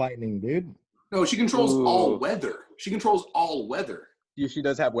god of lightning, dude. No, she controls all weather. She controls all weather. Yeah, she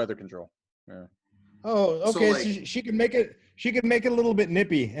does have weather control. Yeah. Oh, okay. So, So she can make it. She can make it a little bit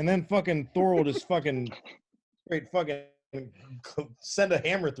nippy, and then fucking Thor will just fucking straight fucking send a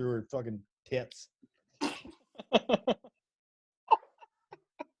hammer through her fucking tits.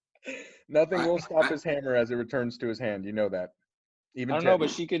 Nothing will stop his hammer as it returns to his hand. You know that. Even I don't know, but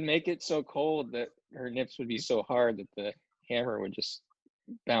she could make it so cold that her nips would be so hard that the hammer would just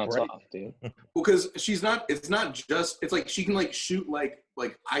bounce off, dude. Well, because she's not. It's not just. It's like she can like shoot like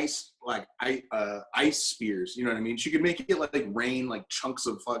ice ice spears. You know what I mean? She could make it like rain like chunks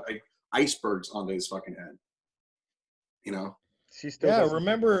of like icebergs onto his fucking head. You know. She still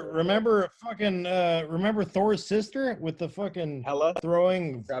remember Thor's sister with the fucking Hela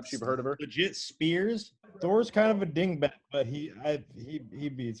throwing. Perhaps you've heard of her. Legit spears. Thor's kind of a dingbat, but he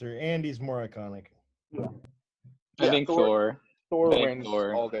beats her, and he's more iconic. I think Thor wins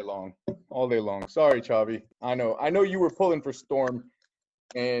all day long. All day long. Sorry, Chavi. I know you were pulling for Storm,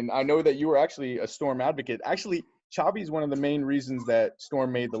 and I know that you were actually a Storm advocate. Actually, Chavi's one of the main reasons that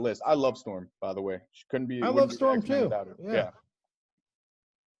Storm made the list. I love Storm, by the way. She couldn't be. I love Storm too. Yeah.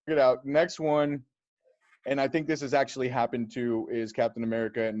 Get out. Next one, and I think this has actually happened too, is Captain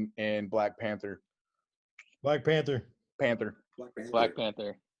America and Black Panther. Black Panther. Black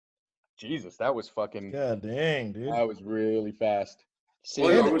Panther. Jesus, that was fucking. God dang, dude. That was really fast.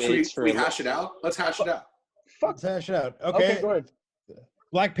 Well, we hash it out? Let's hash it out. Let's hash it out. Okay, go ahead.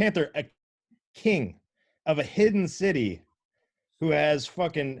 Black Panther, a king of a hidden city who has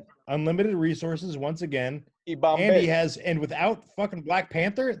fucking unlimited resources once again. And without fucking Black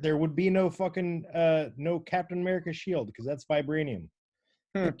Panther, there would be no fucking no Captain America shield because that's vibranium.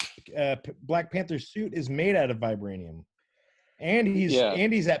 Black Panther's suit is made out of vibranium, and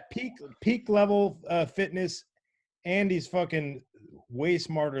he's at peak level fitness, and he's fucking way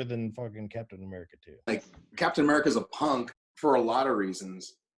smarter than fucking Captain America too. Like Captain America's a punk for a lot of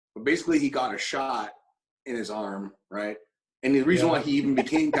reasons, but basically he got a shot in his arm, right? And the reason why he even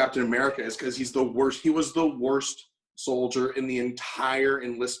became Captain America is because he's the worst. He was the worst soldier in the entire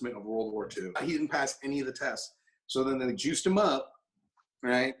enlistment of World War II. He didn't pass any of the tests. So then they juiced him up,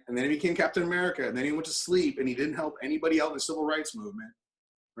 right? And then he became Captain America. And then he went to sleep, and he didn't help anybody out in the civil rights movement,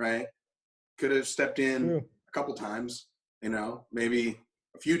 right? Could have stepped in a couple times, maybe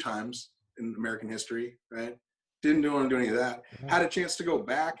a few times in American history, right? Didn't want to do any of that. Had a chance to go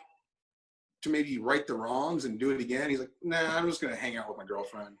back to maybe right the wrongs and do it again. He's like, nah, I'm just gonna hang out with my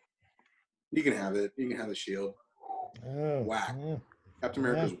girlfriend. You can have it. You can have the shield. Oh, Whack. yeah. Captain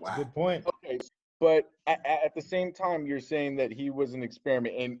America's That's whack. a good point. Okay, but at the same time, you're saying that he was an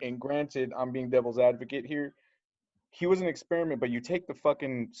experiment. And granted, I'm being devil's advocate here. He was an experiment, but you take the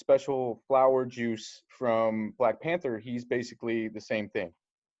fucking special flower juice from Black Panther, he's basically the same thing.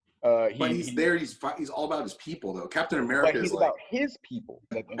 But he's all about his people, though. Captain America but he's is like, about his people.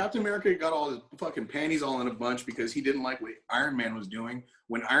 Captain America got all his fucking panties all in a bunch because he didn't like what Iron Man was doing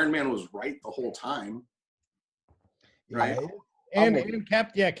when Iron Man was right the whole time. Right? Yeah. And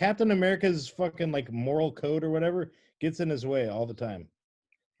Captain America's fucking like moral code or whatever gets in his way all the time.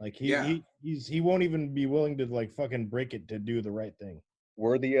 Like he won't even be willing to like fucking break it to do the right thing.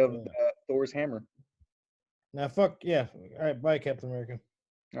 Worthy of Thor's hammer. Now fuck yeah. All right, bye Captain America.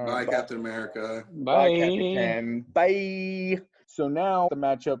 Bye Captain America. Bye Captain. Bye. So now the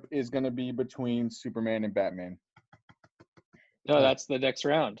matchup is going to be between Superman and Batman. No, that's the next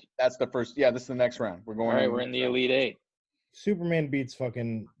round. That's the first. Yeah, this is the next round. We're going. All right, we're in the Elite Eight. Superman beats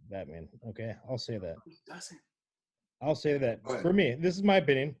fucking Batman. Okay, I'll say that. He doesn't. I'll say that. For me, this is my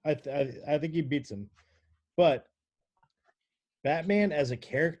opinion. I think he beats him. But Batman as a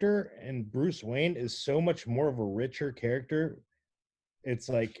character and Bruce Wayne is so much more of a richer character. It's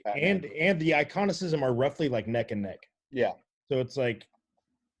like and the iconicism are roughly like neck and neck. Yeah. So it's like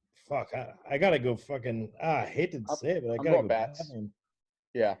fuck, I gotta go fucking I hate to say it, but I gotta go Batman.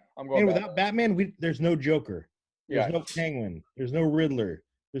 Yeah, I'm going. And without Batman, there's no Joker. There's no Penguin. There's no Riddler.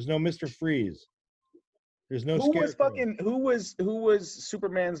 There's no Mr. Freeze. There's no Who was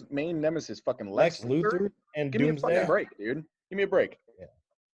Superman's main nemesis? Fucking Lex Luthor and Give Doomsday? me a fucking break, dude. Give me a break.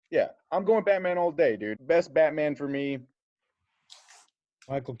 Yeah. I'm going Batman all day, dude. Best Batman for me.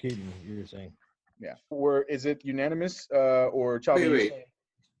 Michael Keaton, you're saying. Yeah. Or is it unanimous? Or Chavi? Wait.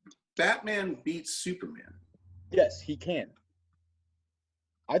 Batman beats Superman. Yes, he can.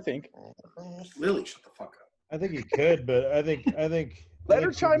 I think. Lily, shut the fuck up. I think he could, but I think. Let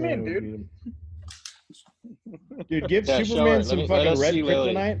her chime in, dude. Dude, give Superman some fucking red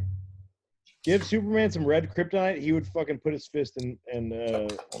kryptonite. Give Superman some red kryptonite. He would fucking put his fist in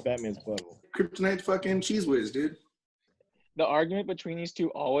Batman's butt. Kryptonite fucking cheese whiz, dude. The argument between these two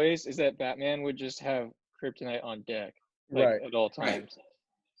always is that Batman would just have kryptonite on deck, at all times.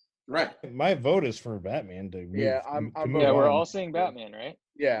 Right. My vote is for Batman to move. We're all saying Batman, right?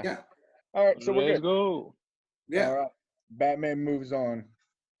 Yeah. Yeah. All right, so we're good. Let's go. Yeah. All right. Batman moves on.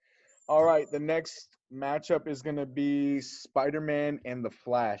 All right, the next matchup is going to be Spider-Man and the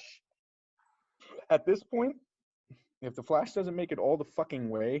Flash. At this point, if the Flash doesn't make it all the fucking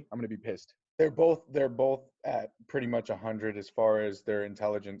way, I'm going to be pissed. They're both at pretty much 100 as far as their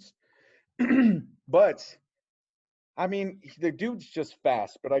intelligence. But I mean, the dude's just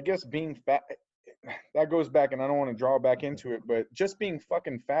fast, but I guess being fast, that goes back, and I don't want to draw back into it, but just being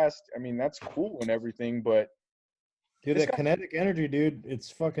fucking fast, I mean, that's cool and everything, but dude, that kinetic energy, dude,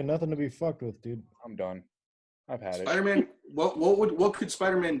 it's fucking nothing to be fucked with, dude. I'm done. I've had it. Spider-Man, what could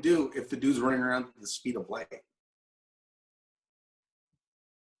Spider-Man do if the dude's running around at the speed of light?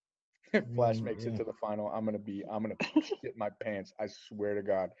 If Flash makes it to the final, I'm gonna shit my pants. I swear to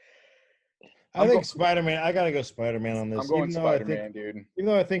God. I think Spider-Man. I gotta go Spider-Man on this. I'm going Spider-Man, dude. Even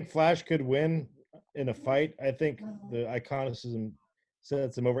though I think Flash could win in a fight, I think the iconicism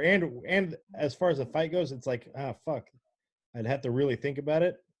sets him over. And as far as the fight goes, it's like fuck, I'd have to really think about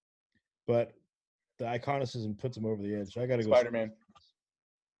it. But the iconicism puts him over the edge. So I gotta go Spider-Man.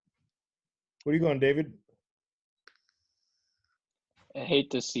 What are you going, David? I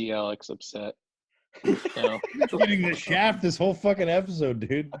hate to see Alex upset. Getting the shaft this whole fucking episode,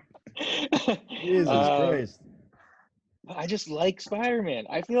 dude. Jesus Christ. I just like Spider-Man.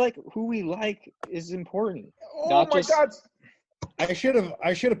 I feel like who we like is important. Oh my God. I should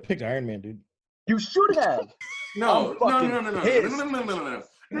have picked Iron Man, dude. You should have. No. The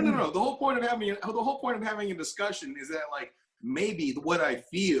whole point of having a discussion is that like maybe what I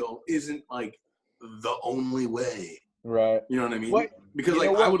feel isn't like the only way. Right. You know what I mean? Because like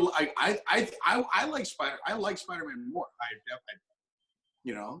I like Spider-Man more.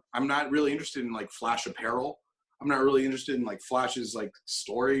 I'm not really interested in like Flash apparel. I'm not really interested in like Flash's like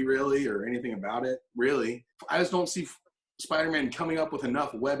story really or anything about it really. I just don't see Spider-Man coming up with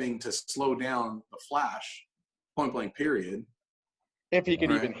enough webbing to slow down the Flash. Point blank period. If he could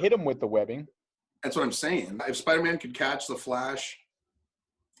even hit him with the webbing. That's what I'm saying. If Spider-Man could catch the Flash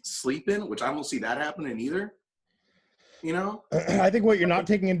sleeping, which I don't see that happening either. I think what you're not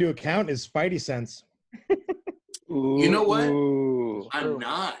taking into account is Spidey sense. You know what? I'm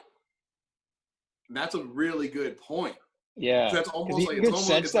not. That's a really good point. Yeah, So that's almost like he could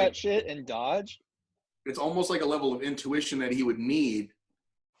sense that shit and dodge. It's almost like a level of intuition that he would need.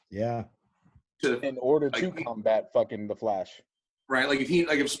 Yeah. In order to combat fucking the Flash. Right,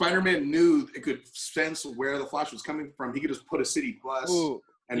 if Spider-Man knew it could sense where the Flash was coming from, he could just put a city plus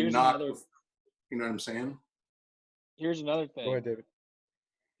and not. You know what I'm saying? Here's another thing. Go ahead, David.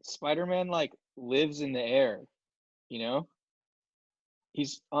 Spider-Man lives in the air, you know.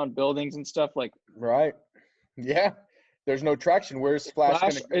 He's on buildings and stuff Right. Yeah. There's no traction. Where's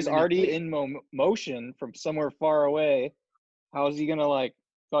Flash is already in motion from somewhere far away. How is he gonna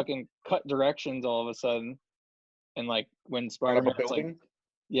fucking cut directions all of a sudden? And when Spider-Man's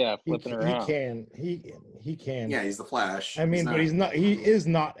flipping around. He can. Yeah, he's the Flash. I mean, he is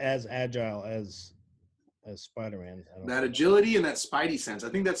not as agile as Spider-Man. That agility and that Spidey sense. I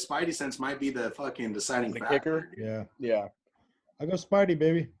think that Spidey sense might be the fucking deciding factor. Yeah. Yeah. I go Spidey,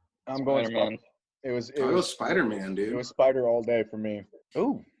 baby. I'm going Spider-Man. It was Spider-Man, dude. It was Spider all day for me.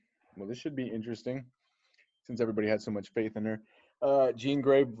 Oh, well, this should be interesting since everybody had so much faith in her. Jean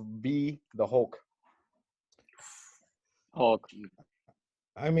Grey v. the Hulk.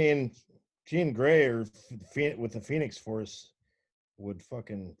 I mean, Jean Grey or with the Phoenix Force would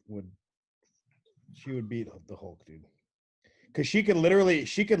beat the Hulk, dude. Because she could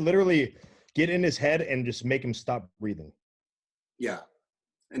literally get in his head and just make him stop breathing. Yeah,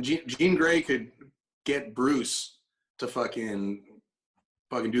 and Jean Grey could get Bruce to fucking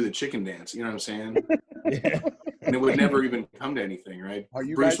do the chicken dance. You know what I'm saying? Yeah. And it would never even come to anything, right?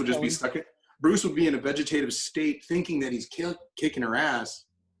 Bruce would just be stuck. Bruce would be in a vegetative state, thinking that he's kicking her ass.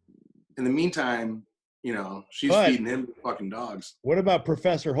 In the meantime, she's feeding him fucking dogs. What about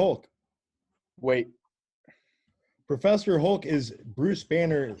Professor Hulk? Wait. Professor Hulk is Bruce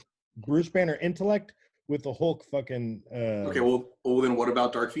Banner intellect with the Hulk fucking. Okay, well, then what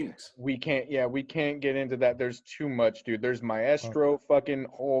about Dark Phoenix? We can't get into that. There's too much, dude. There's Maestro fucking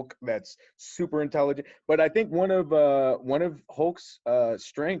Hulk that's super intelligent. But I think one of Hulk's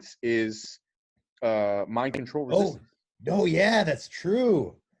strengths is mind control resistance. Oh yeah, that's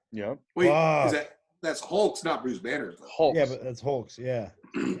true. Yeah. Wait, that's Hulk's, not Bruce Banner. Hulk's. Yeah, but that's Hulk's. Yeah.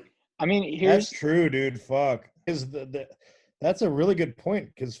 I mean, that's true, dude. Fuck. Because that's a really good point.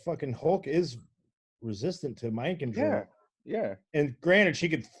 Because fucking Hulk is resistant to mind control. Yeah. Yeah. And granted, she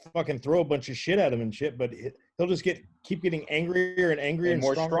could fucking throw a bunch of shit at him and shit, but he'll just keep getting angrier and angrier and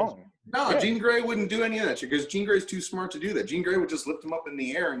more stronger. Strong. No, yeah. Jean Grey wouldn't do any of that shit because Jean Grey's too smart to do that. Jean Grey would just lift him up in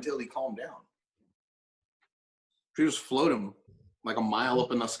the air until he calmed down. She just float him like a mile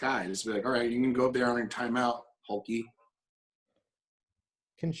up in the sky. Just be like, all right, you can go up there on your timeout, Hulky.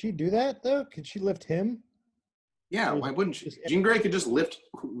 Can she do that though? Can she lift him? Yeah, why wouldn't she? Jean Grey could just lift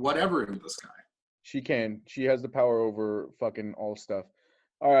whatever into the sky. She can. She has the power over fucking all stuff.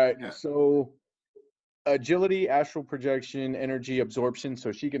 All right, so agility, astral projection, energy absorption,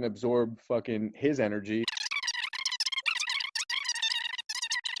 so she can absorb fucking his energy.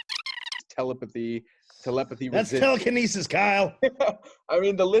 Telepathy. That's telekinesis, Kyle. I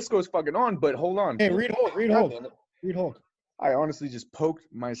mean, the list goes fucking on, but hold on. Hey, read Hulk. I honestly just poked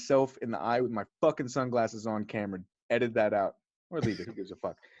myself in the eye with my fucking sunglasses on camera. Edit that out. Or leave it. Who gives a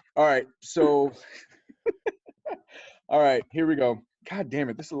fuck? All right, so... All right, here we go. God damn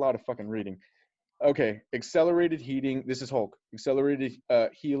it, this is a lot of fucking reading. Okay, accelerated heating. This is Hulk. Accelerated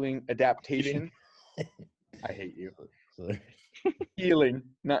healing, adaptation. I hate you. Healing,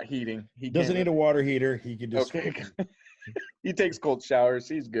 not heating. He doesn't need a water heater. He can just... Okay. He takes cold showers.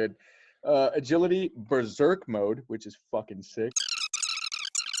 He's good. Agility, berserk mode, which is fucking sick.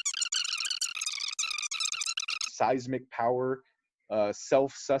 Seismic power,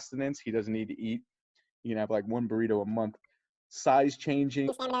 self-sustenance. He doesn't need to eat. You can have like one burrito a month. Size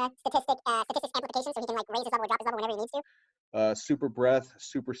changing. Stamina, statistics amplification, so he can like raise his level or drop his level whenever he needs to. Super breath,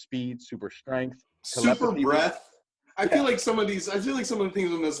 super speed, super strength. Super breath. I feel like some of the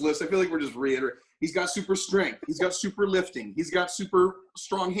things on this list, I feel like we're just reiterating. He's got super strength. He's got super lifting. He's got super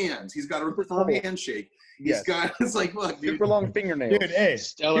strong hands. He's got a firm handshake. It's like, look, dude. Super long fingernails. Dude, hey,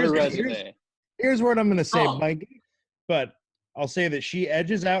 stellar resume. Here's what I'm going to say, Mike. But I'll say that she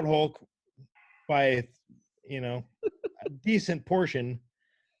edges out Hulk by, a decent portion.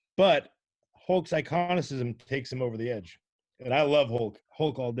 But Hulk's iconicism takes him over the edge. And I love Hulk.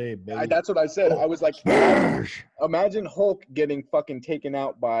 Hulk all day, baby. That's what I said. I was like, imagine Hulk getting fucking taken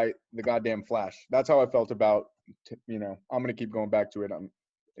out by the goddamn Flash. That's how I felt about, I'm going to keep going back to it.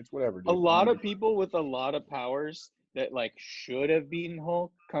 It's whatever, dude. A lot of people with a lot of powers that, like, should have beaten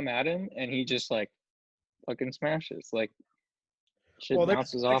Hulk come at him, and he just, like, fucking smashes. Like, shit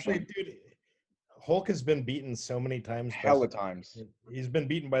bounces off him. Dude, Hulk has been beaten so many times. Hella times. He's been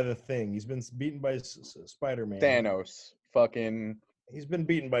beaten by the Thing. He's been beaten by Spider-Man. Thanos. fucking. He's been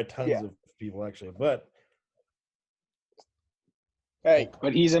beaten by tons of people actually, but hey,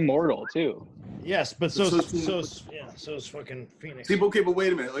 but he's immortal too. Yes, but so is fucking Phoenix. See, okay, but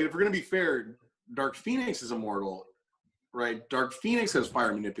wait a minute. Like, if we're gonna be fair, Dark Phoenix is immortal, right? Dark Phoenix has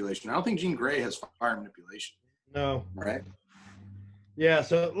fire manipulation. I don't think Jean Grey has fire manipulation. No. Right? Yeah,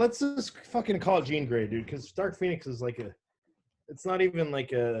 so let's just fucking call it Jean Grey, dude, because Dark Phoenix is like it's not even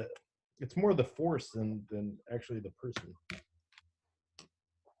like it's more the Force than actually the person.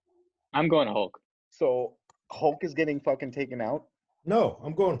 I'm going Hulk. So Hulk is getting fucking taken out? No,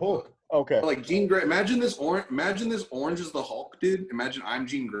 I'm going Hulk. Okay. Like Jean Grey. Imagine this orange is the Hulk, dude. Imagine I'm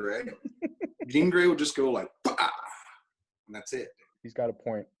Jean Grey. Jean Grey would just go like, bah! And that's it. He's got a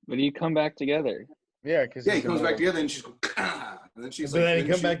point. But you come back together. Yeah, because he comes back together and she's going, and then she's but like, then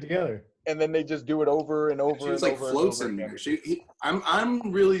he come back together. And then they just do it over and over. She's and like over floats and over in again. there.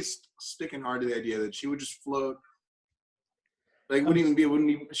 I'm really sticking hard to the idea that she would just float. Like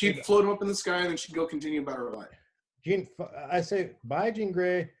she'd float him up in the sky and then she'd go continue about her life. I say bye, Jean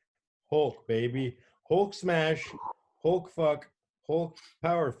Grey. Hulk, baby. Hulk smash. Hulk fuck. Hulk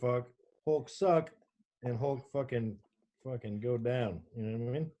power fuck. Hulk suck. And Hulk fucking go down. You know what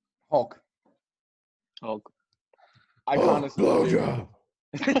I mean? Hulk. Hulk blowjob.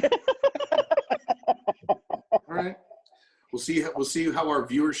 All right. We'll see how our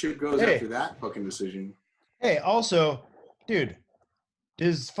viewership goes after that fucking decision. Hey, also, dude,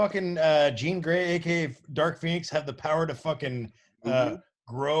 does fucking Jean Grey, aka Dark Phoenix, have the power to fucking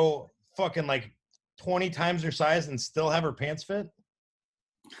grow fucking like 20 times her size and still have her pants fit?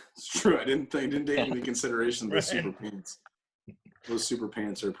 It's true. I didn't take into consideration those super pants. Those super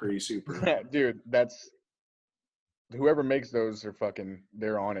pants are pretty super. Dude, that's whoever makes those are fucking.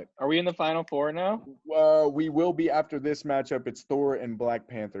 They're on it. Are we in the final four now? We will be after this matchup. It's Thor and Black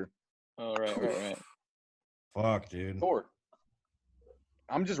Panther. Oh right. Fuck, dude. Thor.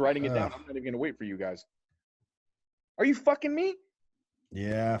 I'm just writing it down. I'm not even gonna wait for you guys. Are you fucking me?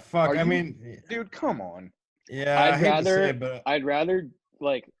 Yeah, fuck. I mean, dude, come on. Yeah, I'd rather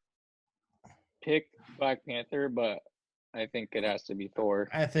like pick Black Panther, but I think it has to be Thor.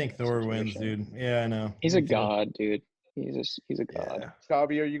 I think Thor wins, dude. Yeah, I know. He's a god, dude. He's a god. Yeah.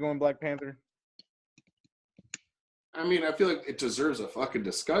 Savi, are you going Black Panther? I mean, I feel like it deserves a fucking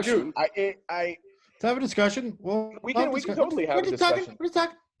discussion. Dude, let's have a discussion. Well, we can totally have a discussion. What are you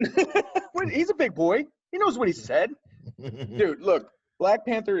talking? He's a big boy. He knows what he said. Dude, look, Black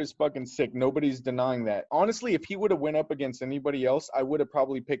Panther is fucking sick. Nobody's denying that. Honestly, if he would have went up against anybody else, I would have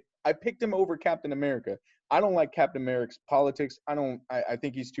probably picked him over Captain America. I don't like Captain America's politics. I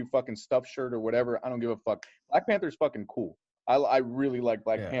think he's too fucking stuffed shirt or whatever. I don't give a fuck. Black Panther's fucking cool. I really like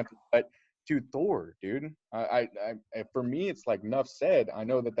Black Panther, but dude, Thor, dude. For me, it's like enough said. I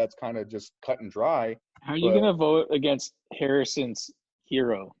know that that's kind of just cut and dry. How are you gonna vote against Harrison's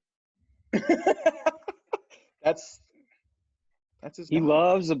hero? That's his. He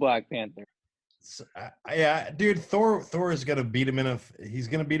loves the Black Panther. Yeah, dude. Thor is gonna beat him he's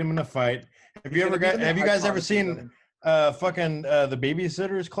gonna beat him in a fight. Have you guys ever seen fucking the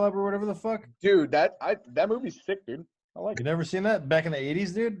Babysitters Club or whatever the fuck? Dude, that movie's sick, dude. I like it. You never seen that back in the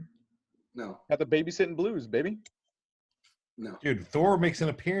 80s, dude? No. Got the babysitting blues, baby. No. Dude, Thor makes an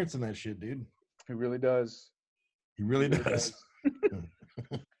appearance in that shit, dude. He really does. He really does.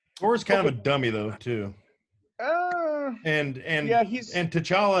 Thor's kind of a dummy though, too. And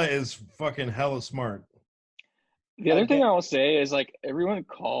T'Challa is fucking hella smart. The other thing I will say is like everyone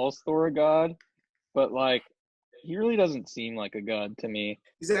calls Thor a god, but like he really doesn't seem like a god to me.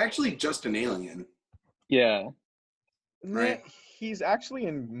 He's actually just an alien. Yeah. Right. He's actually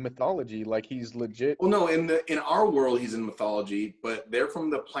in mythology, like he's legit. Well, no, in our world he's in mythology, but they're from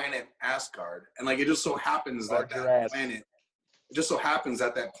the planet Asgard, and like it just so happens that planet. It just so happens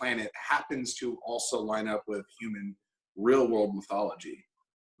that planet happens to also line up with human real world mythology,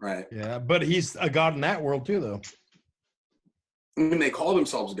 right? Yeah, but he's a god in that world too, though. I mean, they call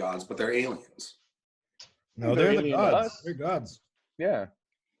themselves gods, but they're aliens. No, they're the gods. They're gods. Yeah.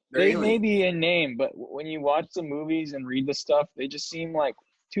 They may be in name, but when you watch the movies and read the stuff, they just seem like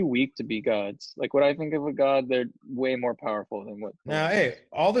too weak to be gods. Like what I think of a god, they're way more powerful than what. Now, hey,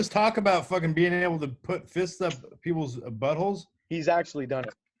 all this talk about fucking being able to put fists up people's buttholes. He's actually done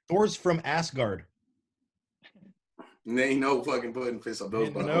it. Thor's from Asgard. They ain't no fucking putting fists up those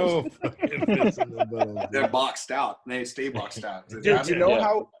buttholes. No fucking fists up those buttholes. They're boxed out. They stay boxed out. Dude, you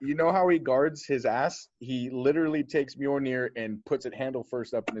know how he guards his ass? He literally takes Mjolnir and puts it handle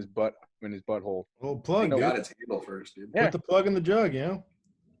first up in his butthole. Well, plug. Got its handle first, dude. Yeah. Put the plug in the jug, you know.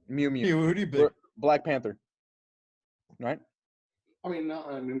 Mew Mew. Hey, who do you pick? Black Panther. Right? I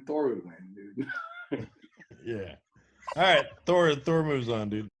mean, Thor would win, dude. Yeah. All right, Thor moves on,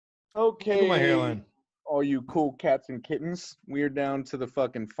 dude. Okay. Look at my hairline. All you cool cats and kittens, we're down to the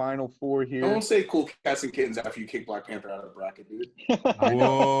fucking final four here. Don't say cool cats and kittens after you kick Black Panther out of the bracket, dude.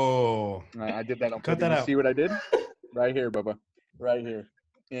 Whoa. I did that on Cut purpose. that out. See what I did? Right here, Bubba. Right here.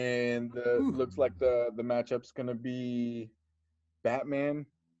 And looks like the matchup's going to be Batman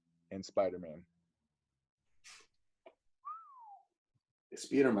and Spider-Man.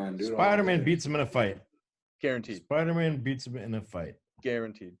 Spider-Man, dude. Spider-Man beats him in a fight. Guaranteed. Spider-Man beats him in a fight.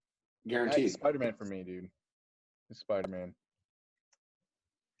 Guaranteed. Guaranteed. Spider-Man for me, dude. It's Spider-Man.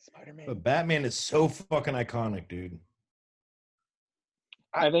 Spider-Man. But Batman is so fucking iconic, dude.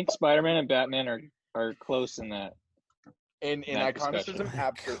 I think Spider-Man and Batman are close in that. In iconicism,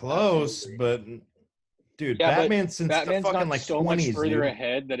 absolutely. Close, but dude, Yeah, Batman but since Batman's the fucking not like so 20s, much further dude.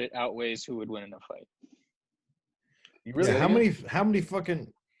 ahead that it outweighs who would win in a fight. You really Yeah, how many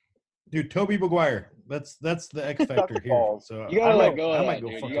fucking dude, Tobey Maguire. That's the X factor here. balls. So You gotta I let might- go I of might that, go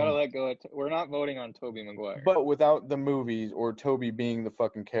dude. fuck You gotta him. let go of we're not voting on Tobey Maguire. But without the movies or Toby being the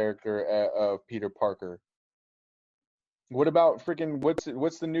fucking character of Peter Parker. What about freaking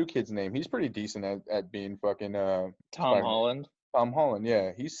what's the new kid's name? He's pretty decent at being fucking Tom Spider-Man. Holland. Tom Holland,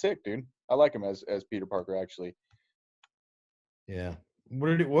 yeah, he's sick, dude. I like him as Peter Parker actually. Yeah.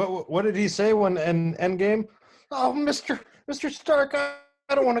 What did he say when in Endgame? Oh, Mr. Stark,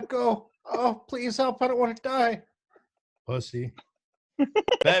 I don't want to go. Oh, please help. I don't want to die. Pussy.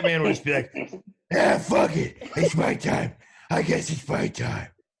 Batman would just be like, Ah, fuck it. It's my time. I guess it's my time.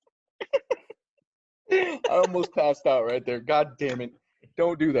 I almost passed out right there. God damn it!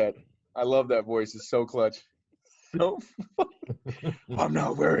 Don't do that. I love that voice. It's so clutch. So I'm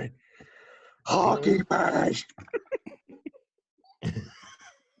not wearing hockey pads.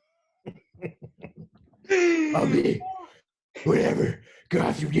 I'll be whatever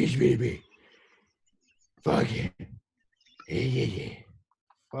Gotham needs me to be. Fuck it. Yeah.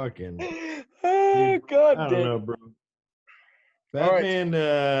 fucking. Oh, God I damn. don't know, bro. right. Batman.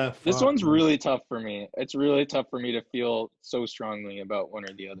 This fuck, one's man. really tough for me. It's really tough for me to feel so strongly about one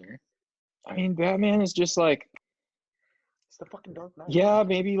or the other. I mean, Batman is just like, It's the fucking Dark Knight. yeah,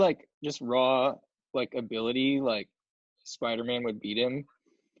 maybe like just raw like ability, like Spider-Man would beat him.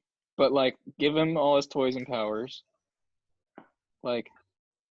 But like give him all his toys and powers. Like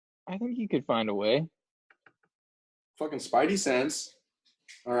I think he could find a way. Fucking Spidey sense.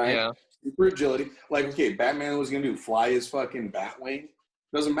 All right. Yeah. Super agility. Like, okay, Batman was gonna do fly his fucking Batwing.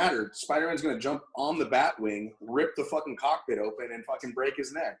 Doesn't matter. Spider-Man's gonna jump on the Batwing, rip the fucking cockpit open, and fucking break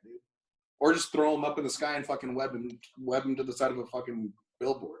his neck, dude. Or just throw him up in the sky and fucking web him to the side of a fucking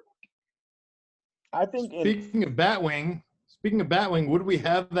billboard. I think Speaking of Batwing, would we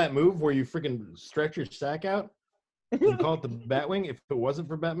have that move where you freaking stretch your sack out and call it the Batwing if it wasn't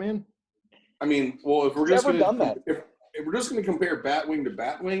for Batman? I mean, well, if we're just Never gonna done that. If we're just gonna compare Batwing to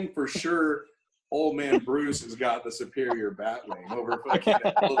Batwing, for sure, old man Bruce has got the superior Batwing over fucking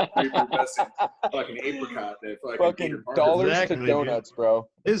that little prepubescent fucking apricot that fucking Peter fucking Parker. dollars Exactly, to dude. donuts, bro.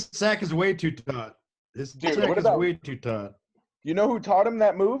 His sack is way too taut. His Dude, sack what is about- way too taut. You know who taught him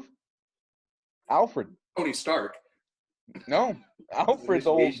that move? Alfred. Tony Stark. No, Alfred's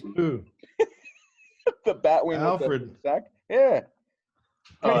old Ooh, the Batwing Alfred. with the sack. Yeah.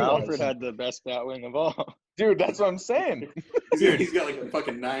 Oh, Pennywise. Alfred had the best Batwing of all. Dude, that's what I'm saying. He's got like a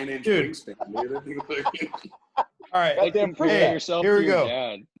fucking 9-inch Dude. wingspan, dude. I think like, all right. Goddamn prove Hey, that. yourself here to we your go.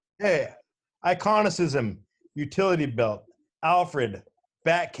 dad. Hey, iconicism, utility belt, Alfred,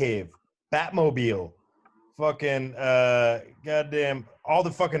 Batcave, Batmobile, fucking goddamn all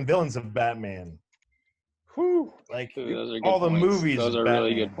the fucking villains of Batman. Whew. Like Dude, those are good all the points. movies. Those of are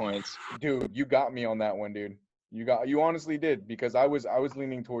really Batman. good points. Dude, you got me on that one, dude. You honestly did, because I was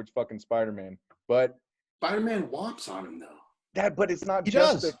leaning towards fucking Spider-Man. But Spider-Man whomps on him though. but it's not He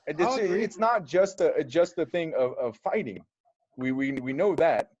just does. it's, I'll agree. it's not just a thing of fighting. We know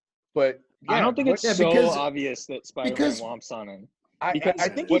that. But I yeah, don't think it's yeah, so because- obvious that Spider-Man because- womps on him. I Because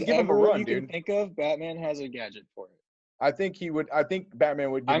think he'd give him a whatever run, you can dude. think of, Batman has a gadget for it. I think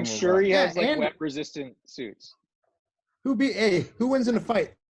Batman would give I'm him a sure run. he has like and- wet-resistant suits. Who wins in a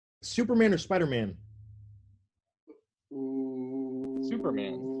fight? Superman or Spider-Man?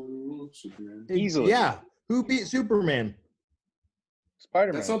 Superman. Superman. Easily. Yeah. Who beat Superman?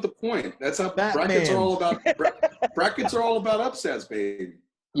 Spider-Man. That's not the point. That's how Batman. brackets are all about. Brackets are all about upsets, baby.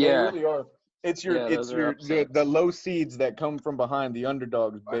 They Yeah. really are. It's Yeah, those are upsets. the low seeds that come from behind, the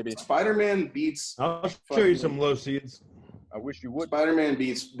underdogs, baby. Spider-Man beats. I'll show you some low seeds. I wish you would. Spider-Man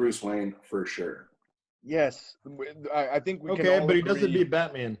beats Bruce Wayne for sure. Yes, I think we can. Okay, all but he doesn't agree- beat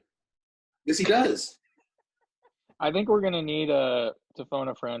Batman. Yes, he does. I think we're gonna need to phone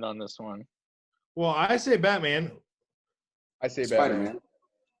a friend on this one. Well, I say Batman. I say Spider-Man.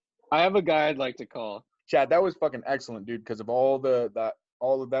 I have a guy I'd like to call. Chad, that was fucking excellent, dude, because of all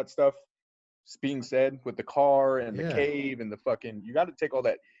of that stuff being said with the car and the cave and the fucking, you got to take all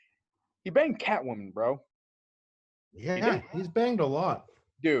that. He banged Catwoman, bro. Yeah, he's banged a lot,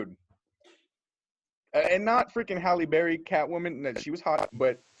 dude. And not freaking Halle Berry Catwoman. That she was hot,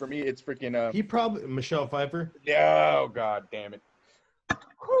 but for me, it's freaking. He probably Michelle Pfeiffer. Yeah, oh god damn it.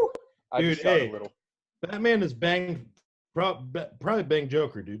 Whew. Dude, hey, Batman is banged. Probably banged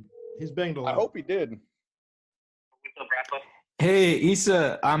Joker, dude. He's banged a lot. I hope he did. Hey,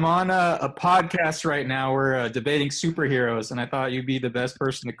 Issa, I'm on a podcast right now. We're debating superheroes, and I thought you'd be the best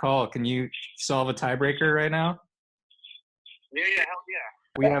person to call. Can you solve a tiebreaker right now? Yeah, hell yeah.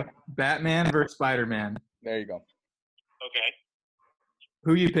 We have Batman versus Spider-Man. There you go. Okay.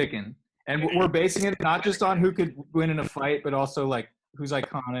 Who you picking? And we're basing it not just on who could win in a fight, but also like who's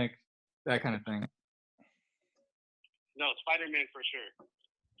iconic, that kind of thing. No, Spider-Man for sure.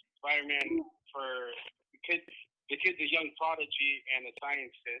 Spider-Man for the kid's a young prodigy and a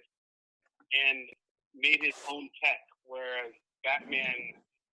scientist and made his own tech, whereas Batman,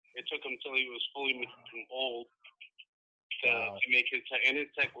 it took him till he was fully old to make his tech, and his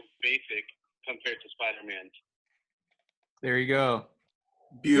tech was basic compared to Spider-Man's. There you go.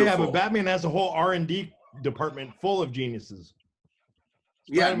 Beautiful. Yeah, but Batman has a whole R&D department full of geniuses.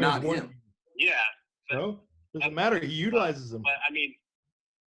 Yeah, not him. Yeah. So doesn't matter. He utilizes them. But I mean,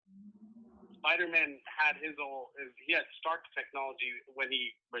 Spider-Man had he had Stark technology when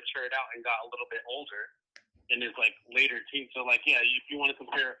he matured out and got a little bit older in his like later teens. So like, yeah, if you want to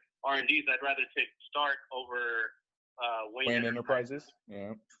compare R&Ds, I'd rather take Stark over Wayne Enterprises.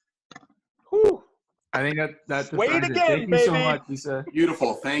 Yeah. Whew. I think that's Wait again, Thank baby. you so much, Lisa.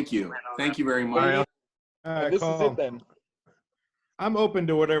 Beautiful. Thank you. Thank you very much. All right, this is it then. I'm open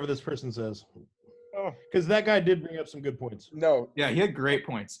to whatever this person says. Because that guy did bring up some good points. No. Yeah, he had great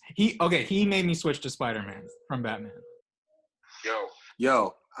points. He made me switch to Spider-Man from Batman.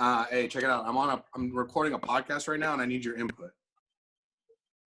 Yo, hey, check it out. I'm recording a podcast right now and I need your input.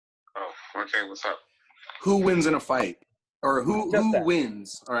 Oh, okay, what's up? Who wins in a fight? Or who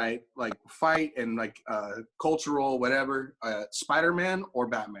wins, all right? Like fight and like cultural, whatever. Spider-Man or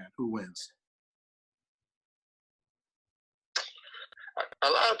Batman? Who wins? A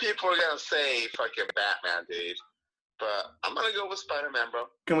lot of people are gonna say fucking Batman, dude, but I'm gonna go with Spider-Man, bro.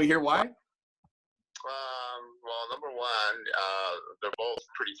 Can we hear why? Well, number one, they're both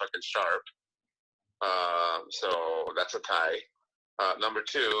pretty fucking sharp, so that's a tie. Number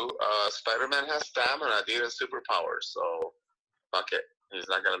two, Spider-Man has stamina, dude, and superpowers, so fuck it, he's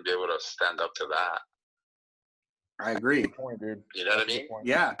not gonna be able to stand up to that. I agree. Good point, dude. You know what I mean?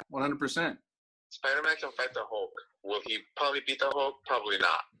 Yeah, 100%. Spider-Man can fight the Hulk. Will he probably beat the Hulk? Probably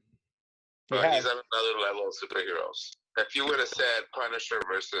not. But he's at another level of superheroes. If you would have said Punisher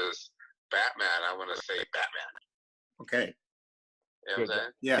versus Batman, I want to say Batman. Okay. You know what I'm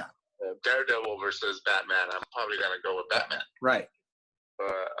saying? Yeah. Daredevil versus Batman, I'm probably going to go with Batman. Right.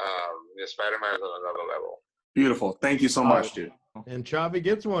 But Spider-Man is on another level. Beautiful. Thank you so much, dude. And Chavi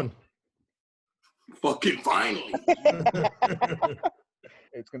gets one. Fucking finally.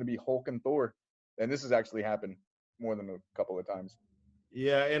 It's going to be Hulk and Thor. And this has actually happened more than a couple of times.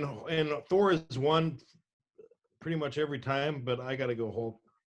 Yeah, and Thor has won pretty much every time, but I got to go Hulk.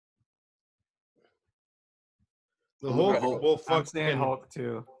 The Hulk will fucking Hulk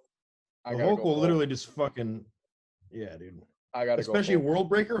too. The Hulk will literally just fucking, yeah, dude. I gotta especially go World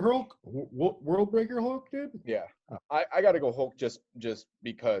Breaker Hulk. World Breaker Hulk, dude. Yeah, I gotta go Hulk just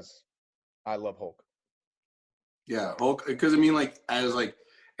because I love Hulk. Yeah, Hulk. Because I mean, like, and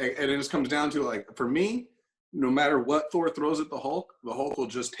it just comes down to like, for me, no matter what Thor throws at the Hulk will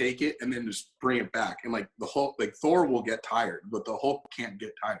just take it and then just bring it back. And like the Hulk, like Thor will get tired, but the Hulk can't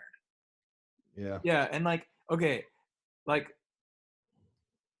get tired. Yeah. Yeah, and like, okay, like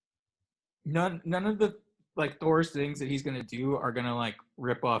none of the like Thor's things that he's gonna do are gonna like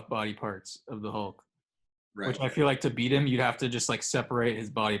rip off body parts of the Hulk. Right. Which I feel like to beat him, you'd have to just like separate his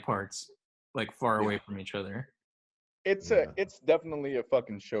body parts like far away from each other. It's definitely a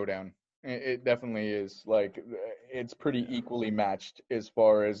fucking showdown. It definitely is. Like, it's pretty equally matched as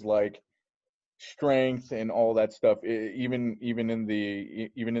far as like strength and all that stuff. Even in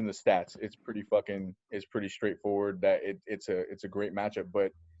the stats, it's pretty straightforward. That it's a great matchup.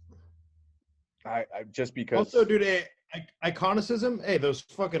 But I just because also, dude, iconicism. Hey, those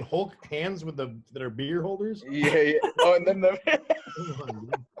fucking Hulk hands with that are beer holders. Yeah. Oh, and then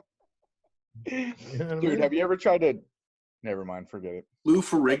dude, have you ever tried to? Never mind, forget it. Lou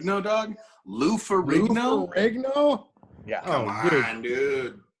Ferrigno, dog. Lou Ferrigno. Yeah. Come on,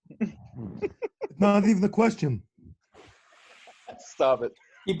 dude. Not even the question. Stop it.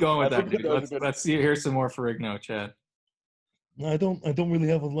 Keep going with that. Let's see. Here's some more Ferrigno, Chad. I don't really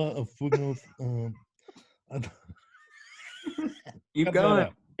have a lot of Ferrigno. Keep going.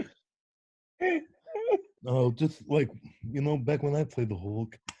 Oh, just like back when I played the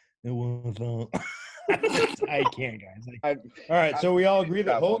Hulk, it was. I can't, guys. All right, so we all agree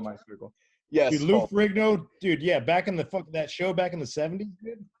that Hulk. Yes, dude, Lou Ferrigno, dude. Yeah, back in that show back in the 70s,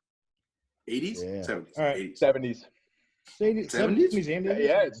 dude. 80s, yeah. 70s, all right, 70s. 70s and 80s?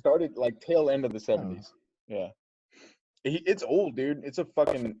 Yeah, it started like tail end of the 70s. Yeah, it's old, dude. It's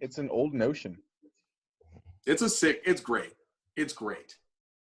an old notion. It's great.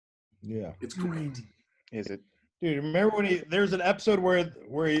 Yeah, it's great. Is it? Dude, remember when there's an episode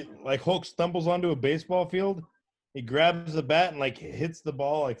where he like Hulk stumbles onto a baseball field, he grabs the bat and like hits the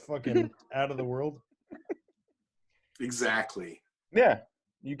ball like fucking out of the world. Exactly. Yeah,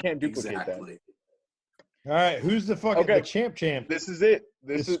 you can't duplicate that. All right, who's the fucking the champ? This is it.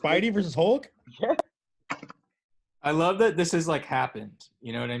 This is Spidey versus Hulk. Yeah. I love that this has like happened.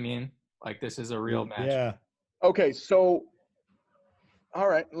 You know what I mean? Like this is a real match. Yeah. Okay, so. All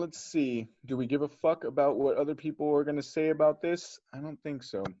right, let's see. Do we give a fuck about what other people are going to say about this? I don't think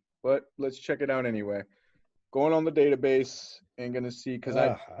so, but let's check it out anyway. Going on the database and going to see because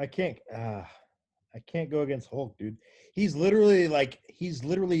I can't go against Hulk, dude. He's literally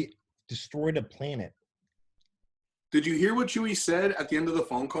destroyed a planet. Did you hear what Chewie said at the end of the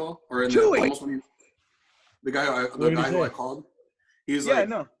phone call or in the guy who I called? He's like,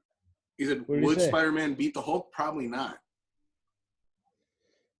 no. He said, "Would Spider-Man beat the Hulk? Probably not."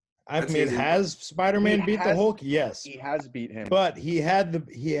 Has Spider-Man beat the Hulk? Yes. He has beat him. But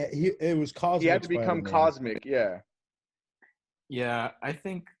it was cosmic. He had to become Spider-Man. cosmic, yeah. Yeah, I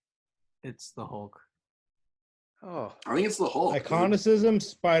think it's the Hulk. Oh. I think it's the Hulk. Iconicism,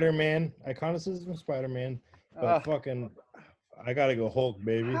 Spider-Man. But fucking, I gotta go Hulk,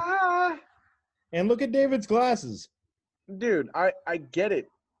 baby. And look at David's glasses. Dude, I get it.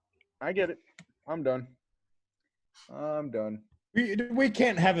 I'm done. We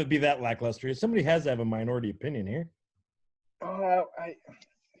can't have it be that lackluster. Somebody has to have a minority opinion here.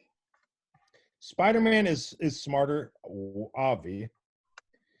 Spider-Man is smarter, Avi,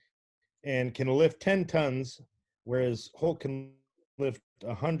 and can lift 10 tons, whereas Hulk can lift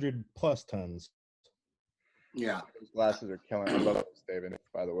 100 plus tons. Yeah. Those glasses are killing. I love those, David,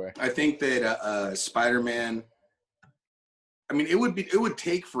 by the way. I think that Spider-Man, I mean, it would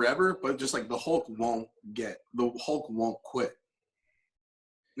take forever, but just like the Hulk won't quit.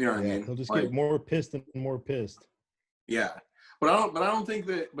 You know what I mean? He'll just get more pissed and more pissed. Yeah. But I don't think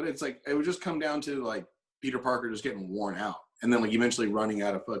that, but it's like, it would just come down to like Peter Parker just getting worn out and then like eventually running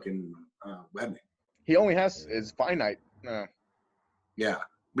out of fucking webbing. He only is finite. Yeah.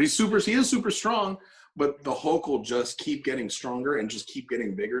 But he is super strong, but the Hulk will just keep getting stronger and just keep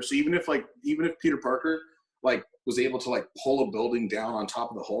getting bigger. So even if Peter Parker like was able to like pull a building down on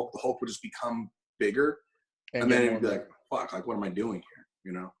top of the Hulk would just become bigger. And then it'd be like, fuck, like what am I doing here?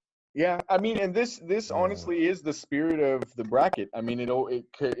 You know? Yeah, I mean, and this honestly is the spirit of the bracket. I mean,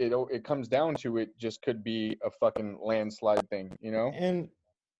 it comes down to it just could be a fucking landslide thing, you know?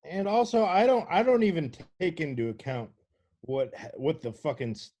 And also I don't even take into account what the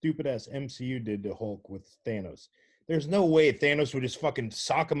fucking stupid ass MCU did to Hulk with Thanos. There's no way Thanos would just fucking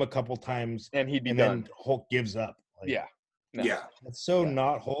sock him a couple times and he'd be and done. Then Hulk gives up. Like, yeah. No. Yeah. That's so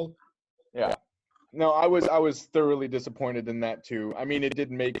not Hulk. Yeah. No, I was thoroughly disappointed in that too. I mean, it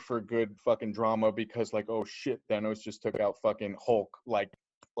did make for good fucking drama because like, oh shit, Thanos just took out fucking Hulk like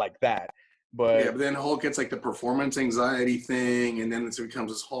that. But yeah, but then Hulk gets like the performance anxiety thing, and then it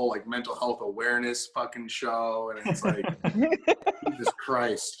becomes this whole like mental health awareness fucking show, and it's like, Jesus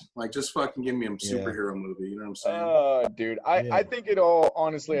Christ, like just fucking give me a superhero movie. You know what I'm saying? Dude, I think it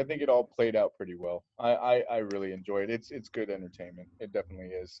all played out pretty well. I really enjoyed it. It's good entertainment. It definitely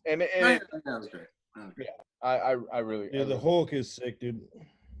is. And that was great. Yeah, I really. Yeah, the Hulk is sick, dude.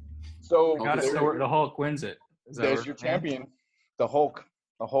 So the Hulk wins it. There's your champion, the Hulk.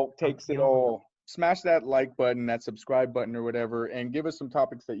 The Hulk takes it all. Smash that like button, that subscribe button or whatever, and give us some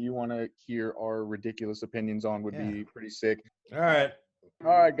topics that you want to hear our ridiculous opinions on would be pretty sick. All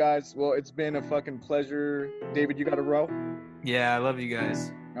right, guys. Well, it's been a fucking pleasure. David, you got to row? Yeah, I love you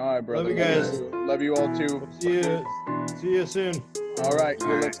guys. All right, brother. Love you guys. Love you all too. See you soon. All right.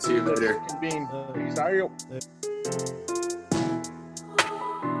 All right, see you later. Convene. Peace out.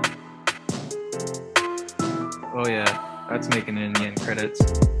 Oh yeah. That's making it in the end credits.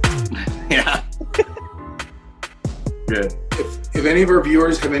 Yeah. Good. If any of our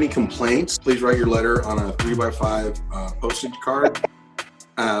viewers have any complaints, please write your letter on a 3x5 postage card.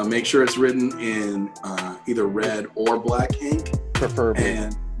 Make sure it's written in either red or black ink. preferably.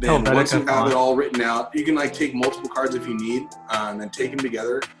 And then once you have it all written out, you can like take multiple cards if you need, and then take them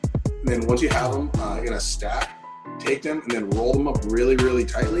together. And then once you have them in a stack, take them and then roll them up really, really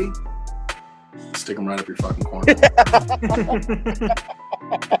tightly. Stick them right up your fucking corner.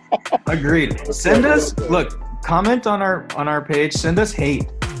 Agreed. Send us, look, comment on our page. Send us hate.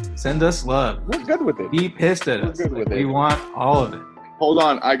 Send us love. We're good with it. Be pissed at us. We want all of it. Hold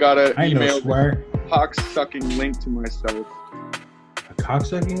on, I gotta email swear. cock-sucking link to myself. A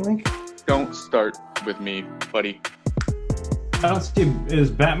cock-sucking link? Don't start with me, buddy. I don't see.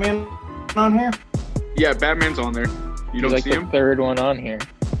 Is Batman on here? Yeah, Batman's on there. You don't like see the him? third one on here.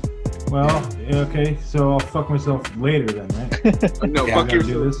 Well, okay, so I'll fuck myself later then, right? No, Yeah, fuck I gotta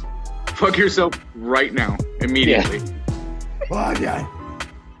do yourself. Fuck yourself right now, immediately. Well done.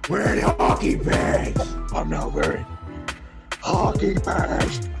 Wearing hockey pads. I'm not wearing hockey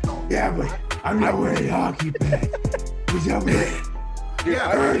pads. Yeah, but I'm not wearing hockey pads. Because I'm gonna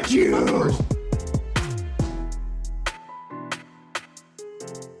hurt you.